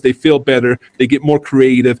weed because they feel better, they get more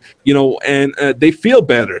creative, you know, and they feel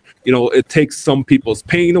better. You know, it takes some people's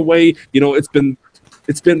pain away. You know, it's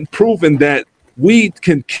been proven that weed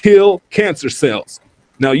can kill cancer cells.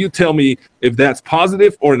 Now, you tell me if that's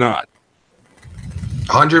positive or not.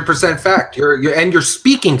 100% fact. You're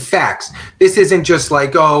speaking facts. This isn't just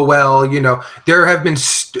like, oh well, you know. There have been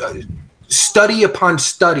study upon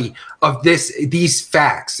study of these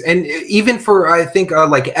facts, and even for I think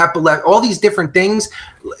like epilepsy, all these different things.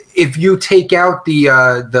 If you take out the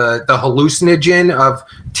hallucinogen of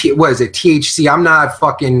what is it, THC? I'm not a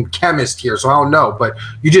fucking chemist here, so I don't know. But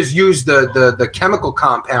you just use the chemical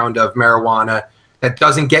compound of marijuana that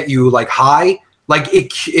doesn't get you like high. Like it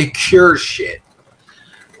cures shit.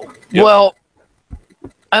 Yep. Well,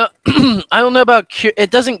 I don't know about it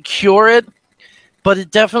doesn't cure it, but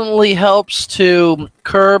it definitely helps to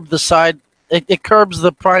curb the side. It curbs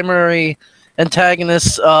the primary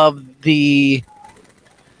antagonists of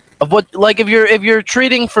what, like if you're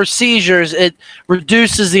treating for seizures, it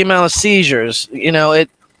reduces the amount of seizures. You know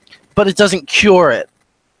but it doesn't cure it.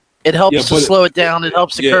 It helps to slow it down. It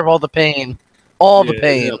helps to curb all the pain, the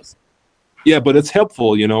pain. Yeah, but it's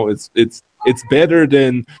helpful. You know, it's better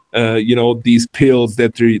than you know, these pills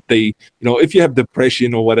that they you know, if you have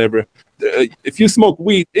depression or whatever, if you smoke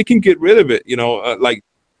weed, it can get rid of it. You know, like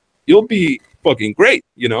you'll be fucking great.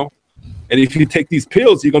 You know, and if you take these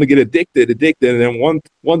pills, you're gonna get addicted, and then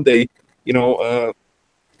one day, you know,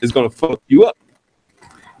 it's gonna fuck you up.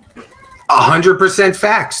 100%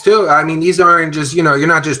 facts too. I mean, these aren't just, you know, you're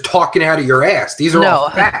not just talking out of your ass. These are all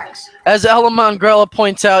facts. As Ella Mongrella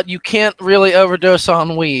points out, you can't really overdose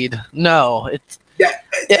on weed. No,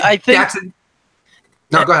 I think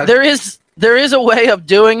no. Go ahead. There is a way of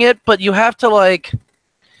doing it, but you have to like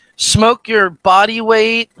smoke your body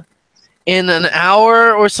weight in an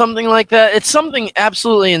hour or something like that. It's something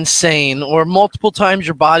absolutely insane, or multiple times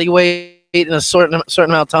your body weight in a certain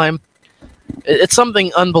amount of time. It's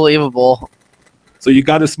something unbelievable. So you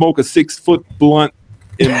got to smoke a 6-foot blunt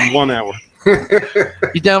in 1 hour.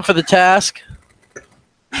 You down for the task?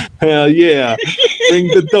 Hell yeah. Bring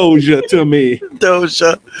the Doja to me.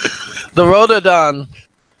 Doja. The Rhododon.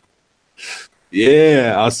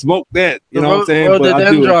 Yeah, I'll smoke that. You know what I'm saying? But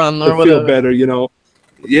I do it to feel better, you know.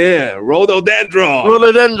 Yeah, rhododendron.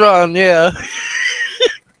 Rhododendron, yeah.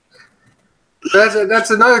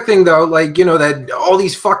 That's another thing though, like, you know, that all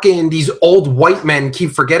these old white men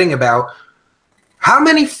keep forgetting about. How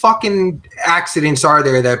many fucking accidents are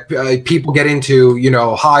there that people get into, you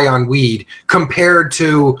know, high on weed compared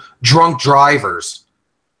to drunk drivers?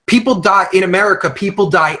 People die in America.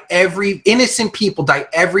 Innocent people die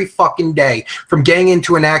every fucking day from getting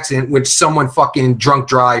into an accident with someone fucking drunk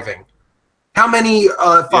driving. How many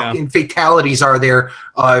fucking fatalities are there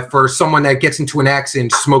for someone that gets into an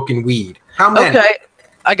accident smoking weed? How many? Okay,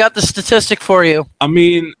 I got the statistic for you. I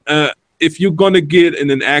mean, if you're going to get in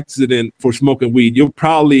an accident for smoking weed, you're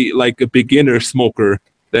probably like a beginner smoker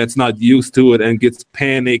that's not used to it and gets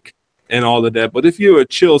panic and all of that. But if you're a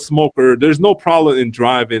chill smoker, there's no problem in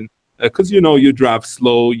driving because, you know, you drive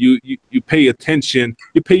slow, you pay attention,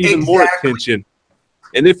 you pay even more attention.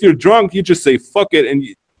 And if you're drunk, you just say, fuck it. And,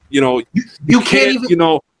 you know, you can't even, you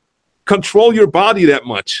know, control your body that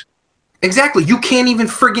much. Exactly. You can't even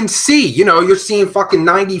friggin' see. You know, you're seeing fucking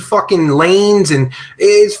 90 fucking lanes, and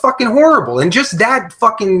it's fucking horrible. And just that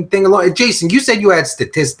fucking thing alone. Jason, you said you had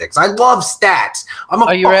statistics. I love stats. I'm a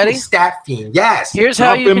fucking stat fiend. Yes. Here's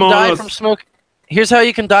how you can die from smoking. Here's how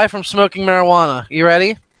you can die from smoking marijuana. You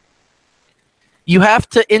ready? You have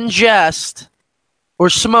to ingest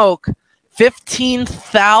or smoke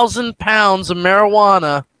 15,000 pounds of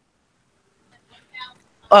marijuana.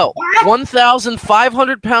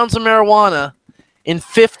 1,500 pounds of marijuana in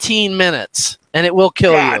 15 minutes, and it will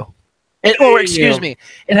kill you. Excuse me,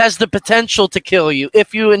 it has the potential to kill you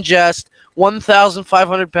if you ingest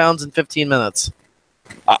 1,500 pounds in 15 minutes.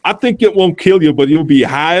 I think it won't kill you, but you'll be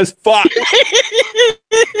high as fuck.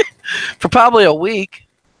 For probably a week.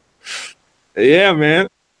 Yeah, man.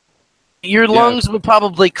 Your lungs would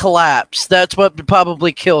probably collapse. That's what would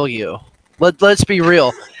probably kill you. Let's be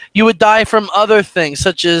real. You would die from other things,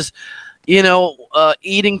 such as, you know,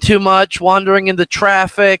 eating too much, wandering into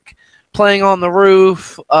traffic, playing on the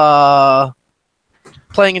roof,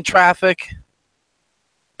 playing in traffic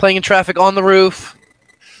on the roof,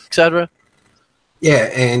 etc.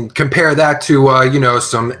 Yeah, and compare that to you know,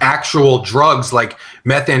 some actual drugs like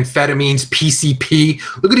methamphetamines, PCP.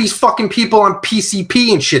 Look at these fucking people on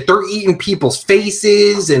PCP and shit. They're eating people's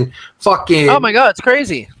faces and fucking. Oh my god, it's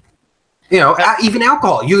crazy. You know, even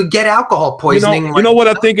alcohol. You get alcohol poisoning. You know what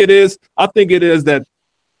I think it is? I think it is that,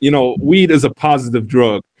 you know, weed is a positive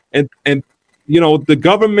drug, and you know, the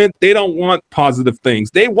government, they don't want positive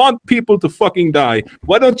things. They want people to fucking die.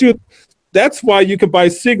 Why don't you? That's why you can buy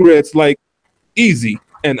cigarettes like easy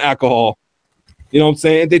and alcohol. You know what I'm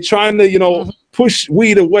saying? They're trying to, you know, push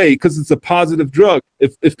weed away because it's a positive drug.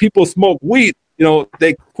 If people smoke weed, you know,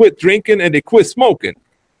 they quit drinking and they quit smoking.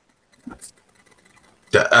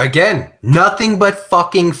 Again, nothing but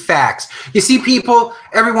fucking facts. You see, people,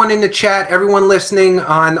 everyone in the chat, everyone listening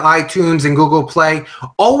on iTunes and Google Play,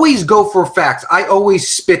 always go for facts. I always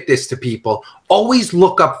spit this to people. Always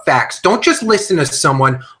look up facts. Don't just listen to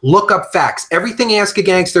someone. Look up facts. Everything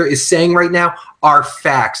AsKaGangsta is saying right now are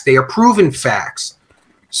facts. They are proven facts.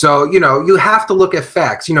 So, you know, you have to look at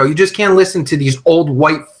facts. You know, you just can't listen to these old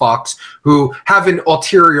white fucks who have an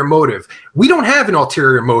ulterior motive. We don't have an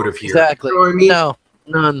ulterior motive here. Exactly. You know what I mean? No.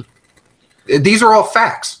 None. These are all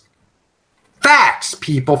facts. Facts,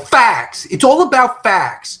 people. Facts. It's all about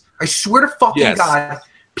facts. I swear to fucking God,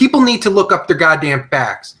 people need to look up their goddamn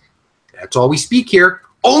facts. That's all we speak here.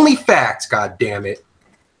 Only facts, god damn it.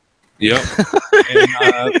 Yep.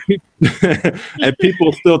 And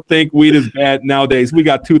people still think weed is bad nowadays. We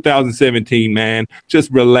got 2017, man. Just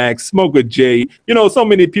relax. Smoke a J. You know, so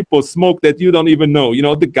many people smoke that you don't even know. You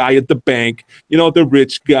know, the guy at the bank, you know, the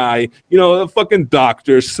rich guy, you know, the fucking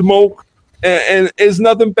doctor. Smoke, and there's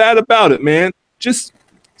nothing bad about it, man. Just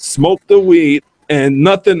smoke the weed and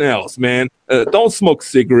nothing else, man. Don't smoke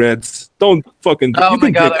cigarettes. Don't fucking. Oh you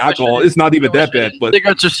can drink alcohol. It's not even that bad. But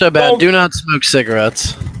cigarettes are so bad. Do not smoke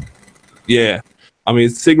cigarettes. Yeah, I mean,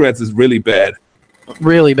 cigarettes is really bad.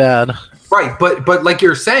 Really bad. Right, but like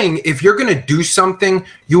you're saying, if you're going to do something,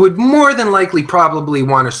 you would more than likely probably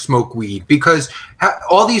want to smoke weed, because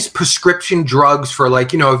all these prescription drugs for,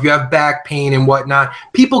 like, you know, if you have back pain and whatnot,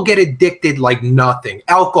 people get addicted like nothing.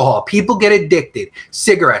 Alcohol, people get addicted.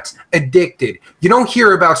 Cigarettes, addicted. You don't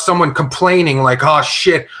hear about someone complaining like, oh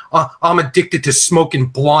shit, I'm addicted to smoking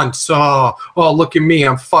blunts. Oh, look at me,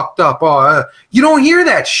 I'm fucked up. You don't hear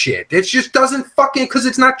that shit. It just doesn't fucking, because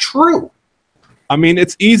it's not true. I mean,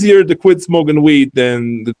 it's easier to quit smoking weed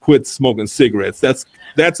than to quit smoking cigarettes. That's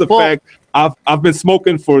a fact. I've been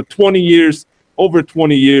smoking for 20 years, over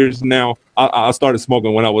 20 years now. I started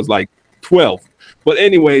smoking when I was like 12. But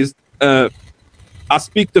anyways, I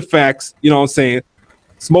speak the facts. You know what I'm saying?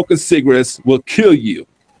 Smoking cigarettes will kill you.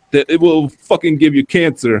 It will fucking give you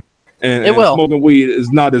cancer. And smoking weed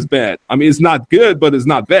is not as bad. I mean, it's not good, but it's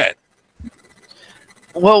not bad.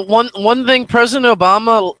 Well, one thing, President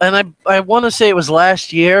Obama, and I want to say it was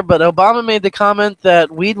last year, but Obama made the comment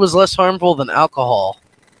that weed was less harmful than alcohol.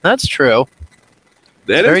 That's true.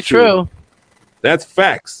 That is very true. That's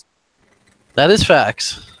facts. That is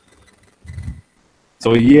facts.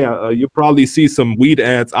 So yeah, you'll probably see some weed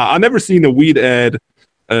ads. I never seen a weed ad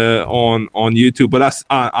on YouTube, but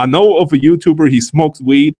I know of a YouTuber. He smokes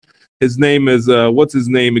weed. His name is what's his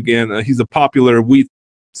name again? He's a popular weed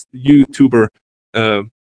YouTuber.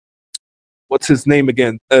 What's his name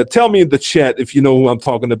again? Tell me in the chat if you know who I'm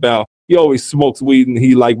talking about. He always smokes weed and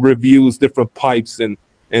he like reviews different pipes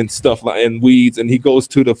and stuff like and weeds, and he goes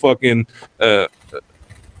to the fucking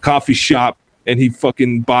coffee shop and he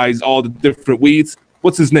fucking buys all the different weeds.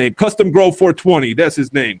 What's his name? Custom Grow 420. That's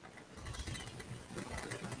his name.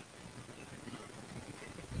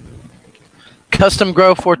 Custom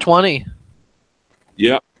Grow 420.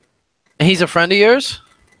 Yeah. He's a friend of yours?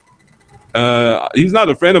 He's not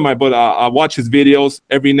a friend of mine, but I watch his videos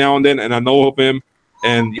every now and then, and I know of him.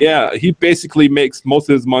 And yeah, he basically makes most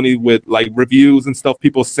of his money with like reviews and stuff.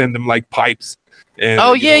 People send him like pipes. And,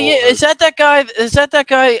 yeah. Is that guy? Is that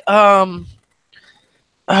guy?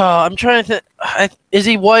 I'm trying to think. Is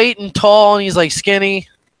he white and tall and he's like skinny?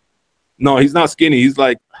 No, he's not skinny. He's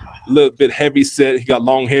like a little bit heavy set. He got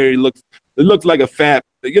long hair. It looks like a fat,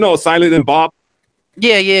 you know, Silent and Bob.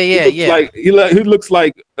 Yeah. He looks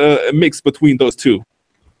like a mix between those two.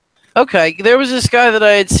 Okay, there was this guy that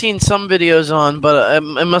I had seen some videos on, but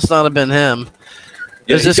it must not have been him.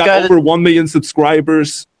 Yeah, he's got over 1 million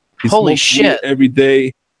subscribers. He holy shit! Every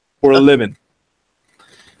day for a living.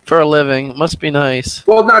 For a living, must be nice.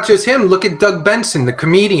 Well, not just him. Look at Doug Benson, the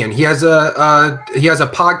comedian. He has a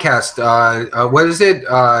podcast. What is it?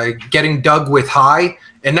 Getting Doug with High,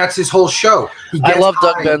 and that's his whole show. I love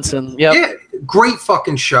Doug Benson. Yep. Yeah, great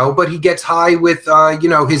fucking show. But he gets high with you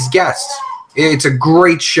know, his guests. It's a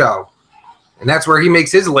great show. and that's where he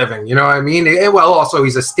makes his living. You know what I mean? And, well, also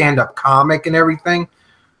he's a stand-up comic and everything.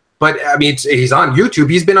 But I mean, he's on YouTube.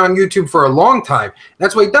 He's been on YouTube for a long time.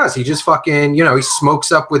 That's what he does. He just fucking, you know, he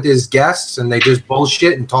smokes up with his guests and they just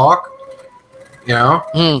bullshit and talk. You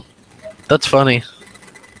know? That's funny.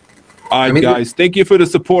 All right, guys. Thank you for the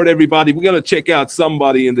support, everybody. We're going to check out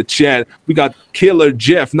somebody in the chat. We got Killer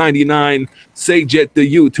Jeff 99, Sajet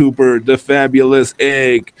the YouTuber, The Fabulous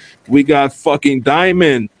Egg. We got fucking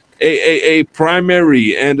Diamond, AAA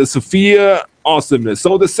Primary, and the Sophia Awesomeness.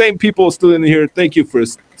 So the same people still in here. Thank you for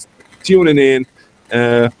tuning in.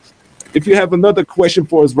 If you have another question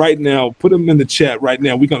for us right now, put them in the chat right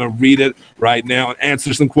now. We're going to read it right now and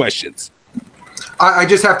answer some questions. I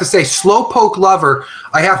just have to say, Slowpoke Lover,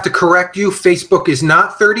 I have to correct you. Facebook is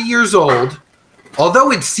not 30 years old,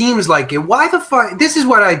 although it seems like it. Why the fuck? This is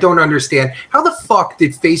what I don't understand. How the fuck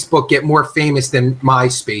did Facebook get more famous than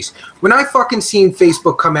MySpace? When I fucking seen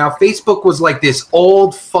Facebook come out, Facebook was like this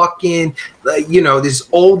old fucking, you know, this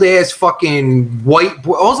old ass fucking white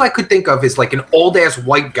boy. All I could think of is like an old ass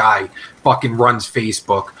white guy fucking runs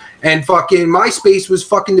Facebook. And fucking MySpace was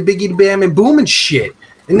fucking the Biggie, the Bam, and Boom and shit.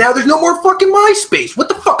 And now there's no more fucking MySpace. What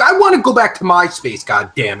the fuck? I want to go back to MySpace,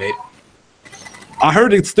 god damn it. I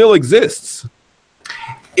heard it still exists.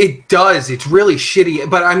 It does. It's really shitty.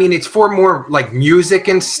 But I mean, it's for more like music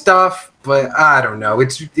and stuff. But I don't know.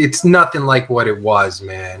 It's nothing like what it was,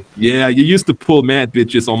 man. Yeah, you used to pull mad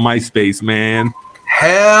bitches on MySpace, man.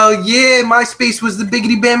 Hell yeah. MySpace was the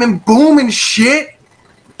Biggity Bam and Boom and shit.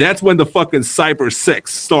 That's when the fucking cyber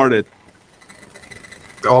sex started.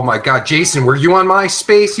 Oh my god, Jason, were you on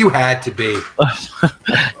MySpace? You had to be.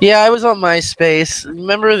 Yeah, I was on MySpace.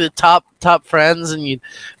 Remember the top friends, and you'd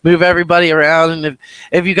move everybody around, and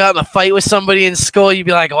if you got in a fight with somebody in school, you'd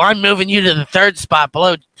be like, "Oh, I'm moving you to the third spot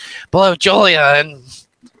below Julia," and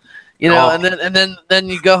you know, and then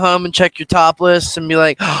you go home and check your top list and be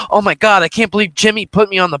like, "Oh my god, I can't believe Jimmy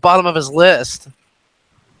put me on the bottom of his list."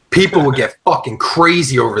 People would get fucking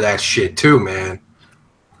crazy over that shit too, man.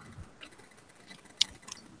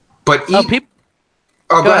 But go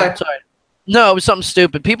ahead. Sorry. No, it was something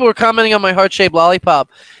stupid. People were commenting on my heart-shaped lollipop.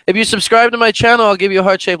 If you subscribe to my channel, I'll give you a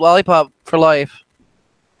heart-shaped lollipop for life.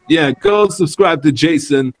 Yeah, go subscribe to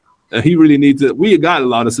Jason. He really needs it. We got a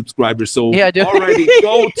lot of subscribers, so yeah, I do. Already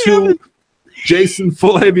go to Jason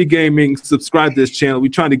Full Heavy Gaming. Subscribe to this channel.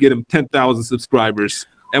 We're trying to get him 10,000 subscribers,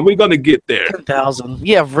 and we're gonna get there. 10,000.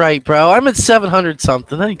 Yeah, right, bro. I'm at 700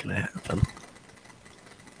 something. That ain't gonna happen.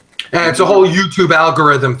 And it's a whole YouTube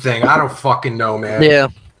algorithm thing. I don't fucking know, man. Yeah.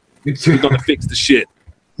 We're gonna fix the shit.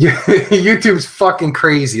 YouTube's fucking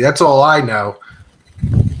crazy. That's all I know.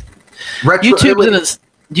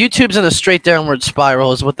 YouTube's in a straight downward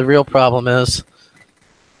spiral is what the real problem is.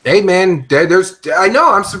 Hey, man, I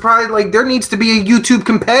know. I'm surprised. Like, there needs to be a YouTube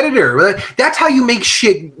competitor. That's how you make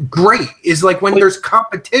shit great, is like when there's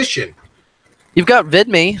competition. You've got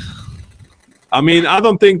VidMe. I mean, I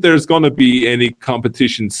don't think there's going to be any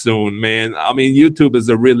competition soon, man. I mean, YouTube is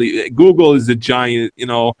Google is a giant, you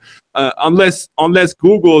know, unless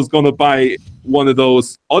Google is going to buy one of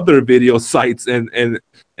those other video sites and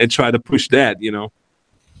try to push that, you know.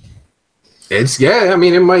 I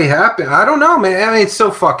mean, it might happen. I don't know, man. I mean, it's so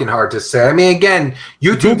fucking hard to say. I mean, again,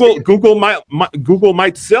 YouTube. Google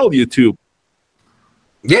might sell YouTube.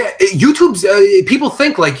 Yeah, YouTube's people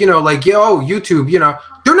think like, you know, like, yo, YouTube, you know,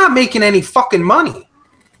 they're not making any fucking money.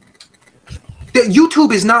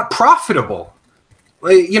 YouTube is not profitable.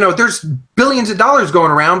 You know, there's billions of dollars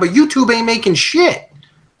going around, but YouTube ain't making shit.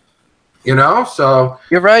 You know, so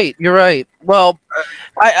you're right. Well,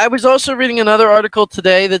 I was also reading another article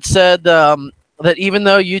today that said that even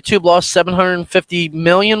though YouTube lost 750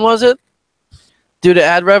 million, was it, due to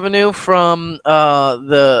ad revenue from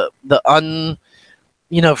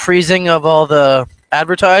freezing of all the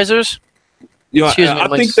advertisers. Yeah, I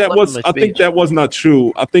think that was not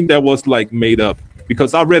true. I think that was like made up,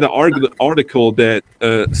 because I read an article that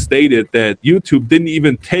stated that YouTube didn't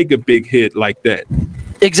even take a big hit like that.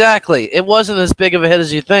 Exactly, it wasn't as big of a hit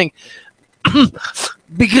as you think,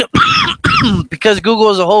 because Google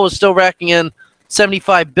as a whole is still racking in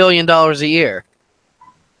 $75 billion a year.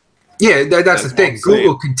 Yeah, that's the thing.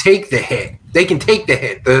 Google can take the hit. They can take the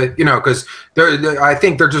hit, because I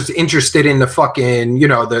think they're just interested in the fucking,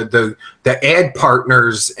 the ad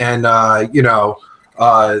partners and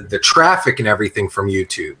the traffic and everything from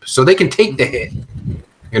YouTube. So they can take the hit.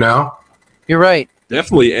 You're right.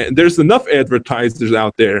 Definitely, and there's enough advertisers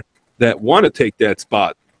out there that want to take that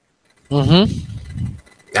spot. Mm-hmm.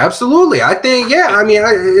 Absolutely. I think, yeah. I mean,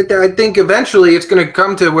 I think eventually it's going to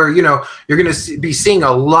come to where, you're going to be seeing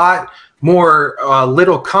a lot more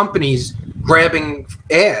little companies grabbing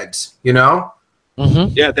ads, you know?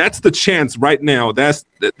 Mm-hmm. Yeah, that's the chance right now. That's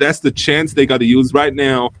the chance they got to use right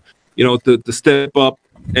now, you know, to step up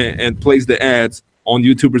and place the ads on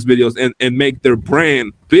YouTubers' videos and make their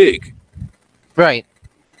brand big. Right.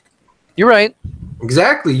 You're right.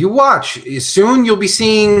 Exactly. You watch. Soon you'll be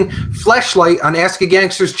seeing Fleshlight on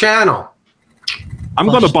AsKaGangsta's channel. I'm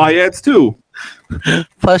going to buy ads too.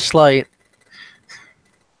 Fleshlight.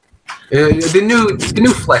 The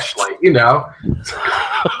new Fleshlight, you know.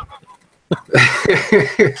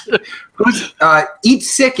 Who's Eat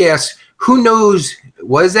Sick asks, who knows,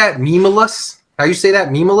 what is that, memeless? How you say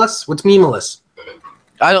that, memeless? What's memeless?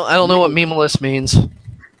 I don't know what memeless means.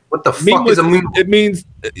 What the fuck is a meme? It means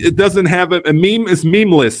it doesn't have a meme is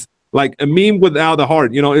memeless, like a meme without a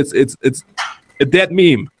heart. You know, it's a dead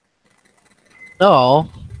meme. Oh.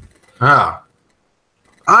 Ah.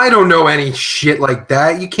 I don't know any shit like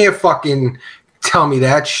that. You can't fucking tell me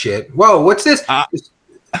that shit. Whoa, what's this?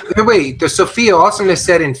 Wait, the Sophia Awesomeness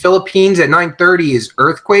said in Philippines at 9:30 is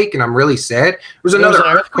earthquake, and I'm really sad. There's another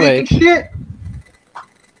earthquake and shit.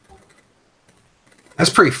 That's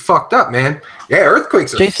pretty fucked up, man. Yeah,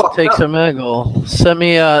 earthquakes are Jason fucked Takes up. Omegle sent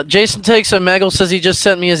me. Jason Takes Omegle says he just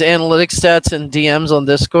sent me his analytics stats and DMs on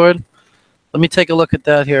Discord. Let me take a look at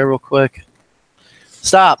that here real quick.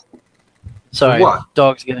 Stop. Sorry, What?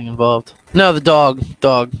 dog's getting involved. No, the dog.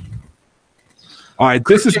 All right,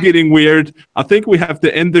 this is getting weird. I think we have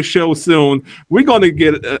to end the show soon. We're going to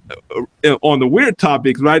get on the weird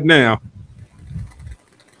topics right now.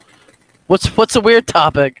 What's a weird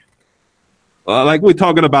topic? Like we're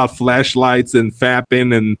talking about flashlights and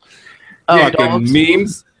fapping and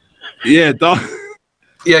memes. Yeah, dog.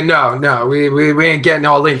 Yeah, no, we ain't getting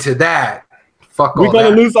all into that. Fuck all We're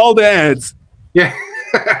going to lose all the ads. Yeah.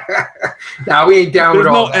 Nah, we ain't down There's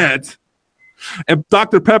with all no that. ads. And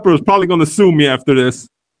Dr. Pepper is probably going to sue me after this.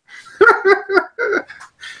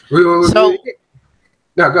 So,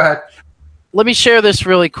 no, go ahead. let me share this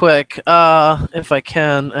really quick, if I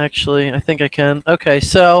can. Actually, I think I can. Okay,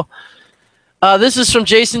 so this is from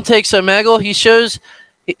Jason Takes Omegle. He shows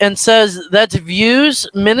and says that's views,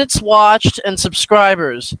 minutes watched, and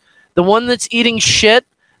subscribers. The one that's eating shit,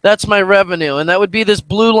 that's my revenue, and that would be this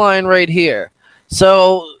blue line right here.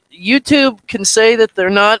 So YouTube can say that they're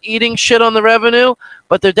not eating shit on the revenue,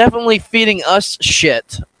 but they're definitely feeding us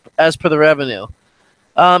shit as per the revenue.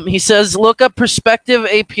 He says, look up Perspective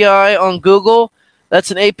API on Google.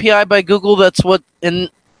 That's an API by Google. That's what, and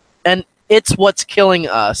it's what's killing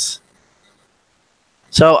us.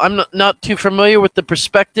 So I'm not too familiar with the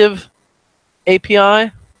Perspective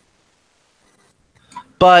API,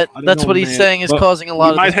 but that's what he's saying is causing a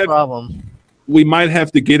lot of this problem. We might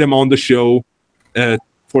have to get him on the show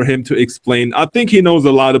for him to explain. I think he knows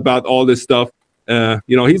a lot about all this stuff.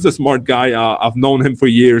 You know, he's a smart guy. I've known him for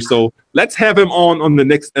years. So let's have him on the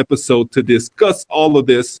next episode to discuss all of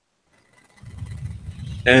this.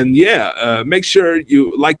 And yeah, make sure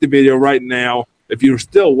you like the video right now. If you're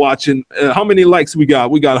still watching, how many likes we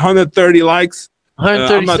got? We got 130 likes.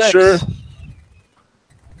 136. I'm not sure.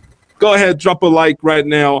 Go ahead, drop a like right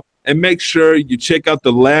now. And make sure you check out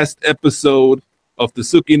the last episode of the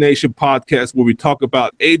Sookie Nation podcast where we talk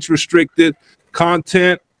about age-restricted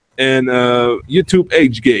content and YouTube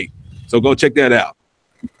age gate. So go check that out.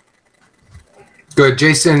 Good.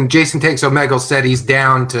 Jason Takes Omegle said he's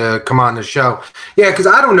down to come on the show. Yeah, because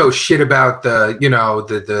I don't know shit about the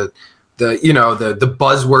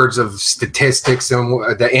buzzwords of statistics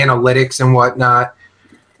and the analytics and whatnot.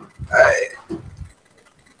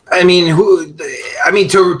 I mean,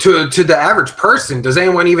 to the average person, does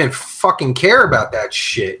anyone even fucking care about that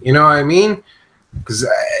shit? You know what I mean? Because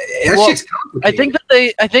shit's complicated.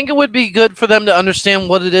 I think it would be good for them to understand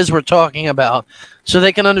what it is we're talking about, so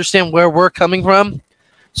they can understand where we're coming from,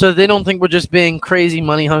 so they don't think we're just being crazy,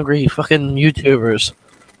 money hungry fucking YouTubers.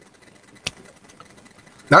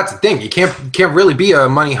 That's the thing. You can't really be a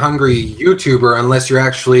money hungry YouTuber unless you're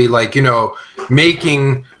actually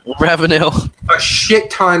making revenue, a shit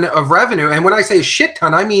ton of revenue. And when I say a shit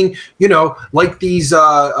ton, I mean like these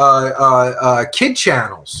kid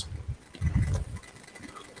channels.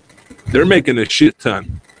 They're making a shit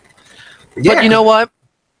ton. Yeah. But you know what?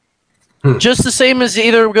 Just the same as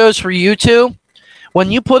either goes for you two.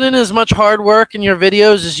 When you put in as much hard work in your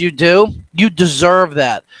videos as you do, you deserve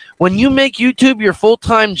that. When you make YouTube your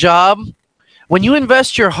full-time job, when you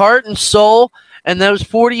invest your heart and soul and those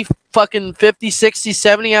 40, fucking 50, 60,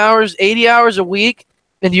 70 hours, 80 hours a week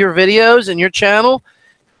into your videos and your channel,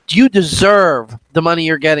 you deserve the money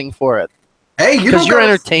you're getting for it. Hey, because you're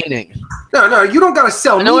entertaining. No, you don't gotta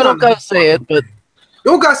sell me. I know I don't gotta say it, but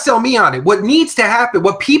you don't gotta sell me on it. What needs to happen,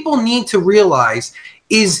 what people need to realize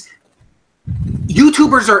is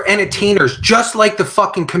YouTubers are entertainers, just like the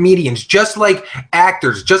fucking comedians, just like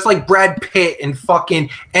actors, just like Brad Pitt and fucking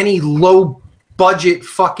any low budget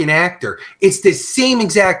fucking actor. It's the same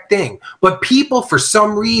exact thing. But people, for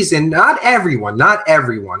some reason, not everyone,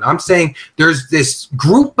 I'm saying there's this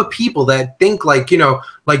group of people that think like, you know,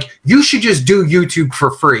 like you should just do YouTube for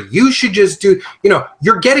free. You should just do, you know,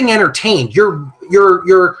 you're getting entertained. You're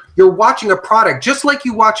watching a product just like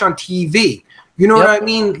you watch on TV. You know what I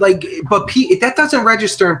mean? Like, but that doesn't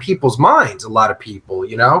register in people's minds. A lot of people,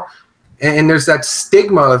 you know, and there's that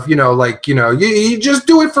stigma of, you know, like, you know, you just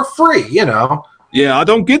do it for free, you know. Yeah, I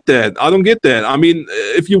don't get that. I mean,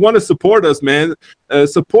 if you want to support us, man,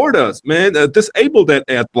 support us, man. Disable that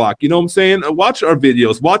ad block. You know what I'm saying? Watch our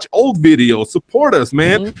videos. Watch old videos. Support us,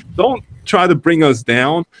 man. Mm-hmm. Don't try to bring us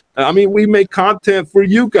down. I mean, we make content for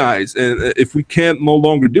you guys. And if we can't no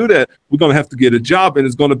longer do that, we're going to have to get a job. And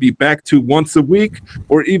it's going to be back to once a week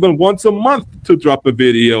or even once a month to drop a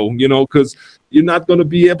video, you know, because you're not going to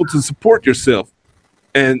be able to support yourself.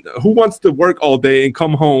 And who wants to work all day and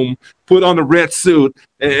come home, put on a red suit,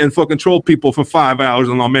 and fucking troll people for 5 hours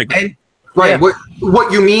and not make it? Right. Yeah.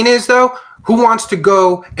 What you mean is, though, who wants to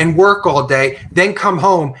go and work all day, then come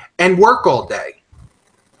home and work all day?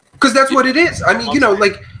 Because that's what it is. I mean, you know,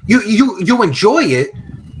 like you enjoy it,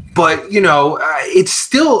 but, you know, it's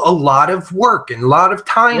still a lot of work and a lot of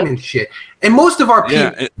time and shit. And most of our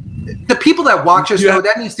people, the people that watch us, though,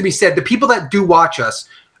 that needs to be said, the people that do watch us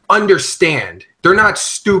understand. They're not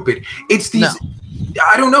stupid. It's these,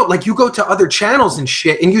 I don't know, like you go to other channels and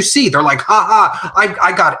shit and you see, they're like,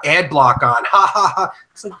 I got ad block on, ha.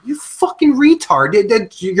 It's like, you fucking retard.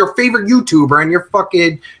 That's your favorite YouTuber and you're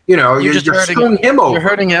fucking, you know, you're screwing him over. You're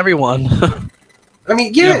hurting everyone. I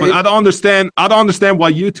mean, yeah. But I don't understand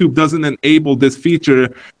why YouTube doesn't enable this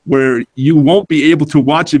feature where you won't be able to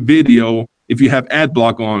watch a video if you have ad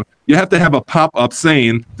block on. You have to have a pop-up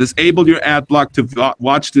saying, disable your ad block to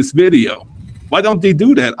watch this video. Why don't they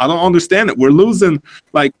do that? I don't understand it. We're losing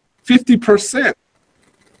like 50%.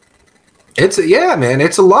 Man,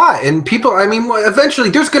 it's a lot. And people, I mean, eventually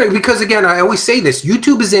there's going to, because again, I always say this,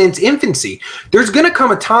 YouTube is in its infancy. There's going to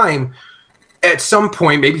come a time at some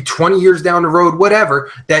point, maybe 20 years down the road,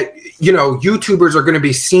 whatever, that, you know, YouTubers are going to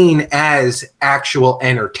be seen as actual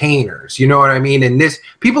entertainers. You know what I mean? And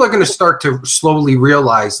people are going to start to slowly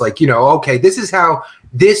realize, like, you know, okay, this is how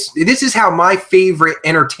my favorite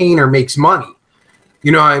entertainer makes money.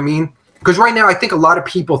 You know what I mean? Because right now, I think a lot of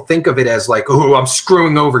people think of it as like, oh, I'm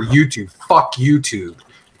screwing over YouTube. Fuck YouTube.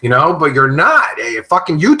 You know, but you're not.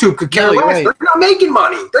 Fucking YouTube could care less. Right. They're not making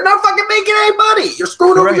money. They're not fucking making any money. You're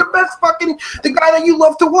screwing over your best fucking, the guy that you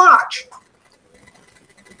love to watch.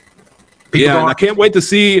 And I can't wait to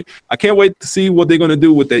see what they're going to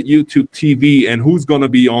do with that YouTube TV and who's going to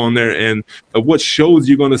be on there and what shows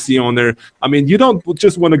you're going to see on there. I mean, you don't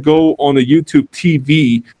just want to go on a YouTube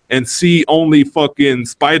TV and see only fucking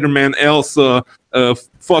Spider-Man, Elsa,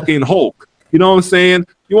 fucking Hulk. You know what I'm saying?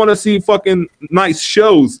 You want to see fucking nice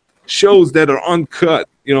shows that are uncut,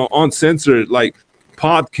 you know, uncensored, like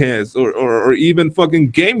podcasts or even fucking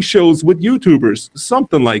game shows with YouTubers,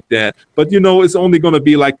 something like that. But, you know, it's only going to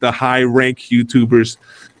be like the high rank YouTubers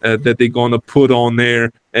that they're going to put on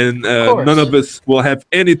there. And none of us will have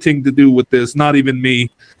anything to do with this, not even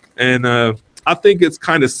me. And I think it's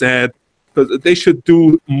kind of sad because they should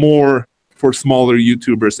do more for smaller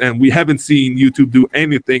YouTubers. And we haven't seen YouTube do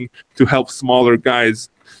anything to help smaller guys.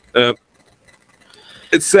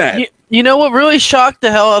 It's sad. You know what really shocked the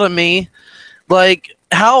hell out of me? Like,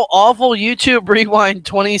 how awful YouTube Rewind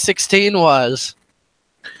 2016 was.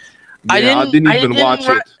 Yeah, I didn't even watch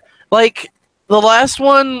it. Like, the last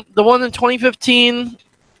one, the one in 2015,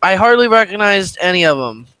 I hardly recognized any of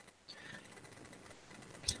them.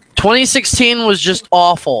 2016 was just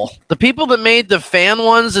awful. The people that made the fan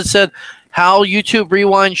ones that said how YouTube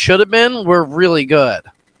Rewind should have been were really good.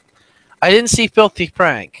 I didn't see Filthy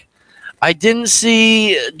Frank. I didn't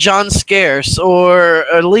see John Scarce or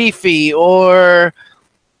Leafy or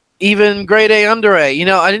even Grade A Under A. You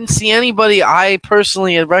know, I didn't see anybody I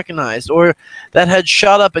personally had recognized or that had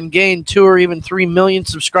shot up and gained 2 or even 3 million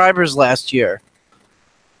subscribers last year.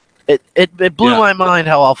 It blew my mind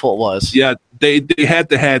how awful it was. Yeah, they had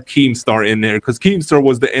to have Keemstar in there because Keemstar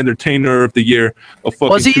was the entertainer of the year of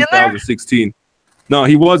fucking 2016. No,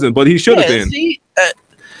 he wasn't, but he should have been. See,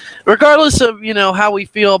 regardless of, you know, how we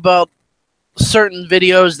feel about certain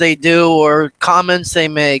videos they do or comments they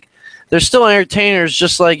make, they're still entertainers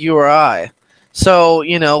just like you or I. So,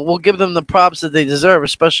 you know, we'll give them the props that they deserve,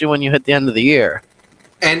 especially when you hit the end of the year.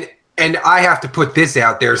 And And I have to put this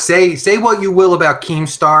out there. Say what you will about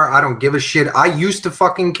Keemstar. I don't give a shit. I used to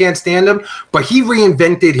fucking can't stand him, but he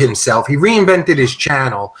reinvented himself. He reinvented his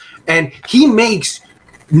channel, and he makes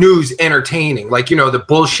news entertaining. Like, you know, the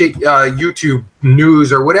bullshit YouTube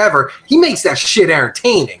news or whatever. He makes that shit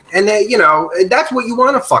entertaining, and you know, that's what you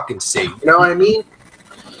want to fucking see. You know what I mean?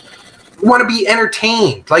 You want to be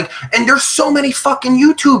entertained, like, and there's so many fucking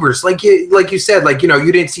YouTubers, like you said, like, you know,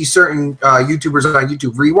 you didn't see certain YouTubers on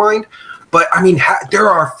YouTube Rewind, but I mean, there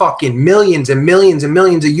are fucking millions and millions and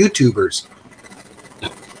millions of YouTubers.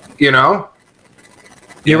 You know,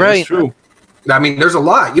 you're right. That's true. I mean, there's a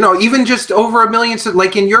lot. You know, even just over 1 million,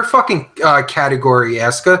 like in your fucking category,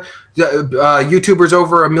 Aska, YouTubers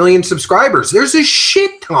over 1 million subscribers. There's a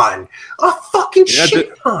shit ton, a fucking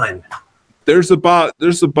shit ton. There's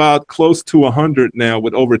about close to 100 now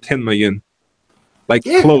with over 10 million. Like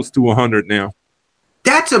close to 100 now.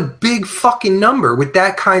 That's a big fucking number with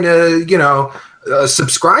that kind of, you know,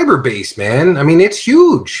 subscriber base, man. I mean, it's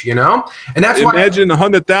huge, you know? And that's why imagine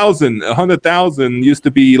 100,000. 100,000 used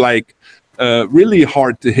to be like really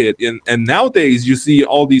hard to hit. And nowadays you see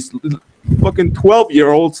all these fucking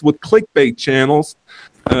 12-year-olds with clickbait channels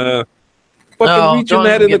fucking reaching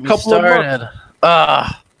that in a couple of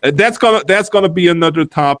months. That's gonna be another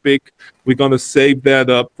topic. We're gonna save that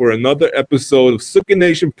up for another episode of Sookie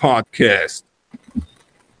Nation Podcast.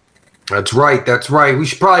 That's right. That's right. We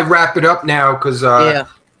should probably wrap it up now because I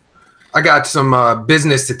got some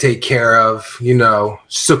business to take care of. You know,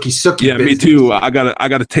 Sookie. Yeah, business. me too. I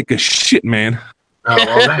gotta take a shit, man. Oh,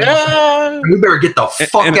 well, we better get the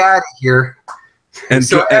fuck out of here. And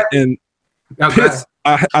so, piss.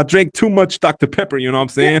 I drank too much Dr. Pepper. You know what I'm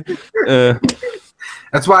saying?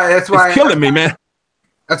 That's why it's killing me, man.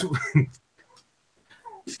 That's Did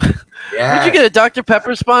you get a Dr.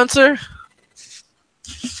 Pepper sponsor?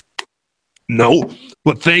 No,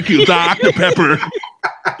 but thank you, Dr. Pepper,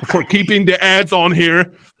 for keeping the ads on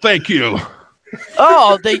here. Thank you.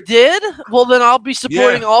 Oh, they did? Well, then I'll be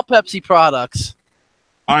supporting all Pepsi products.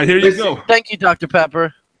 All right, here you go. Thank you, Dr.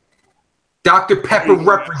 Pepper. Dr. Pepper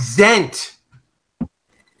represent.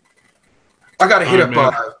 I gotta hit up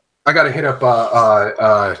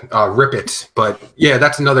Rip It, but yeah,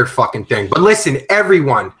 that's another fucking thing. But listen,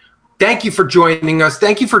 everyone, thank you for joining us.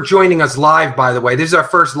 Thank you for joining us live, by the way. This is our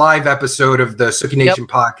first live episode of the Sookie Nation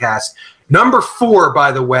podcast. Number 4,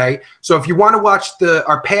 by the way. So if you want to watch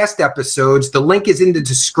our past episodes, the link is in the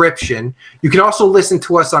description. You can also listen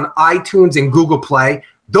to us on iTunes and Google Play.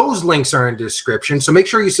 Those links are in the description. So make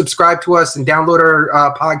sure you subscribe to us and download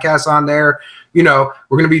our podcast on there. You know,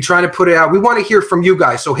 we're going to be trying to put it out. We want to hear from you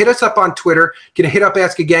guys. So hit us up on Twitter. You can hit up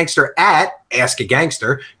AsKaGangster at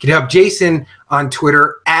AsKaGangster. You can hit up Jason on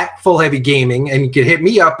Twitter at Full Heavy Gaming. And you can hit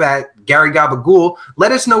me up at Gary Gabagool.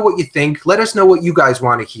 Let us know what you think. Let us know what you guys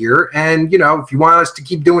want to hear. And, you know, if you want us to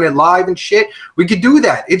keep doing it live and shit, we could do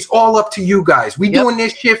that. It's all up to you guys. We doing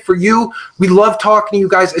this shit for you. We love talking to you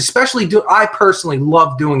guys, especially I personally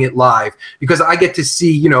love doing it live because I get to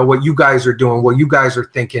see, you know, what you guys are doing, what you guys are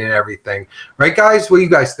thinking and everything. Right, guys? What do you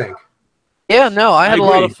guys think? Yeah, no, I had a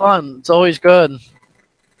lot of fun. It's always good.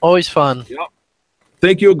 Always fun. Yep.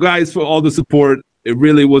 Thank you guys for all the support. It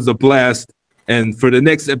really was a blast. And for the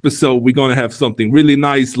next episode, we're going to have something really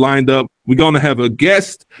nice lined up. We're going to have a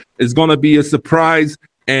guest. It's going to be a surprise.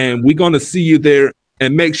 And we're going to see you there.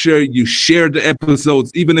 And make sure you share the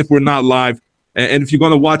episodes, even if we're not live. And if you're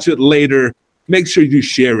going to watch it later, make sure you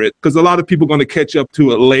share it. Because a lot of people are going to catch up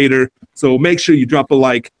to it later. So make sure you drop a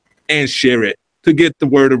like and share it to get the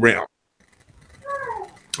word around.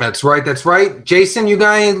 That's right. That's right. Jason, you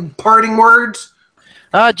got any parting words?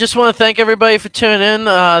 Just want to thank everybody for tuning in.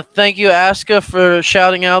 Thank you, Aska, for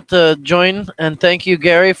shouting out to join. And thank you,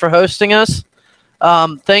 Gary, for hosting us.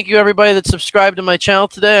 Thank you, everybody that subscribed to my channel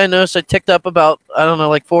today. I noticed I ticked up about, I don't know,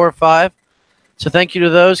 like 4 or 5. So thank you to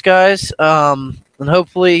those guys. And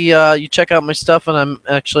hopefully you check out my stuff and I'm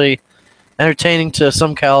actually entertaining to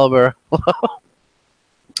some caliber.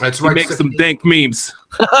 That's right. Make some dank memes.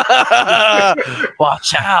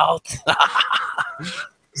 Watch out.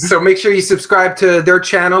 So make sure you subscribe to their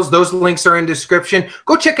channels. Those links are in description.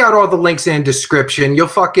 Go check out all the links in description. You'll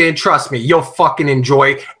fucking, trust me, you'll fucking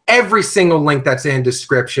enjoy every single link that's in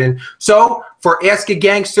description. So for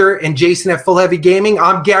AsKaGangster and Jason at Full Heavy Gaming,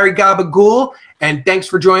 I'm Gary Gabagool. And thanks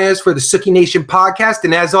for joining us for the Sookie Nation podcast.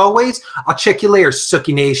 And as always, I'll check you later,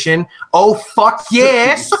 Sookie Nation. Oh, fuck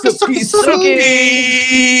yeah. Sookie.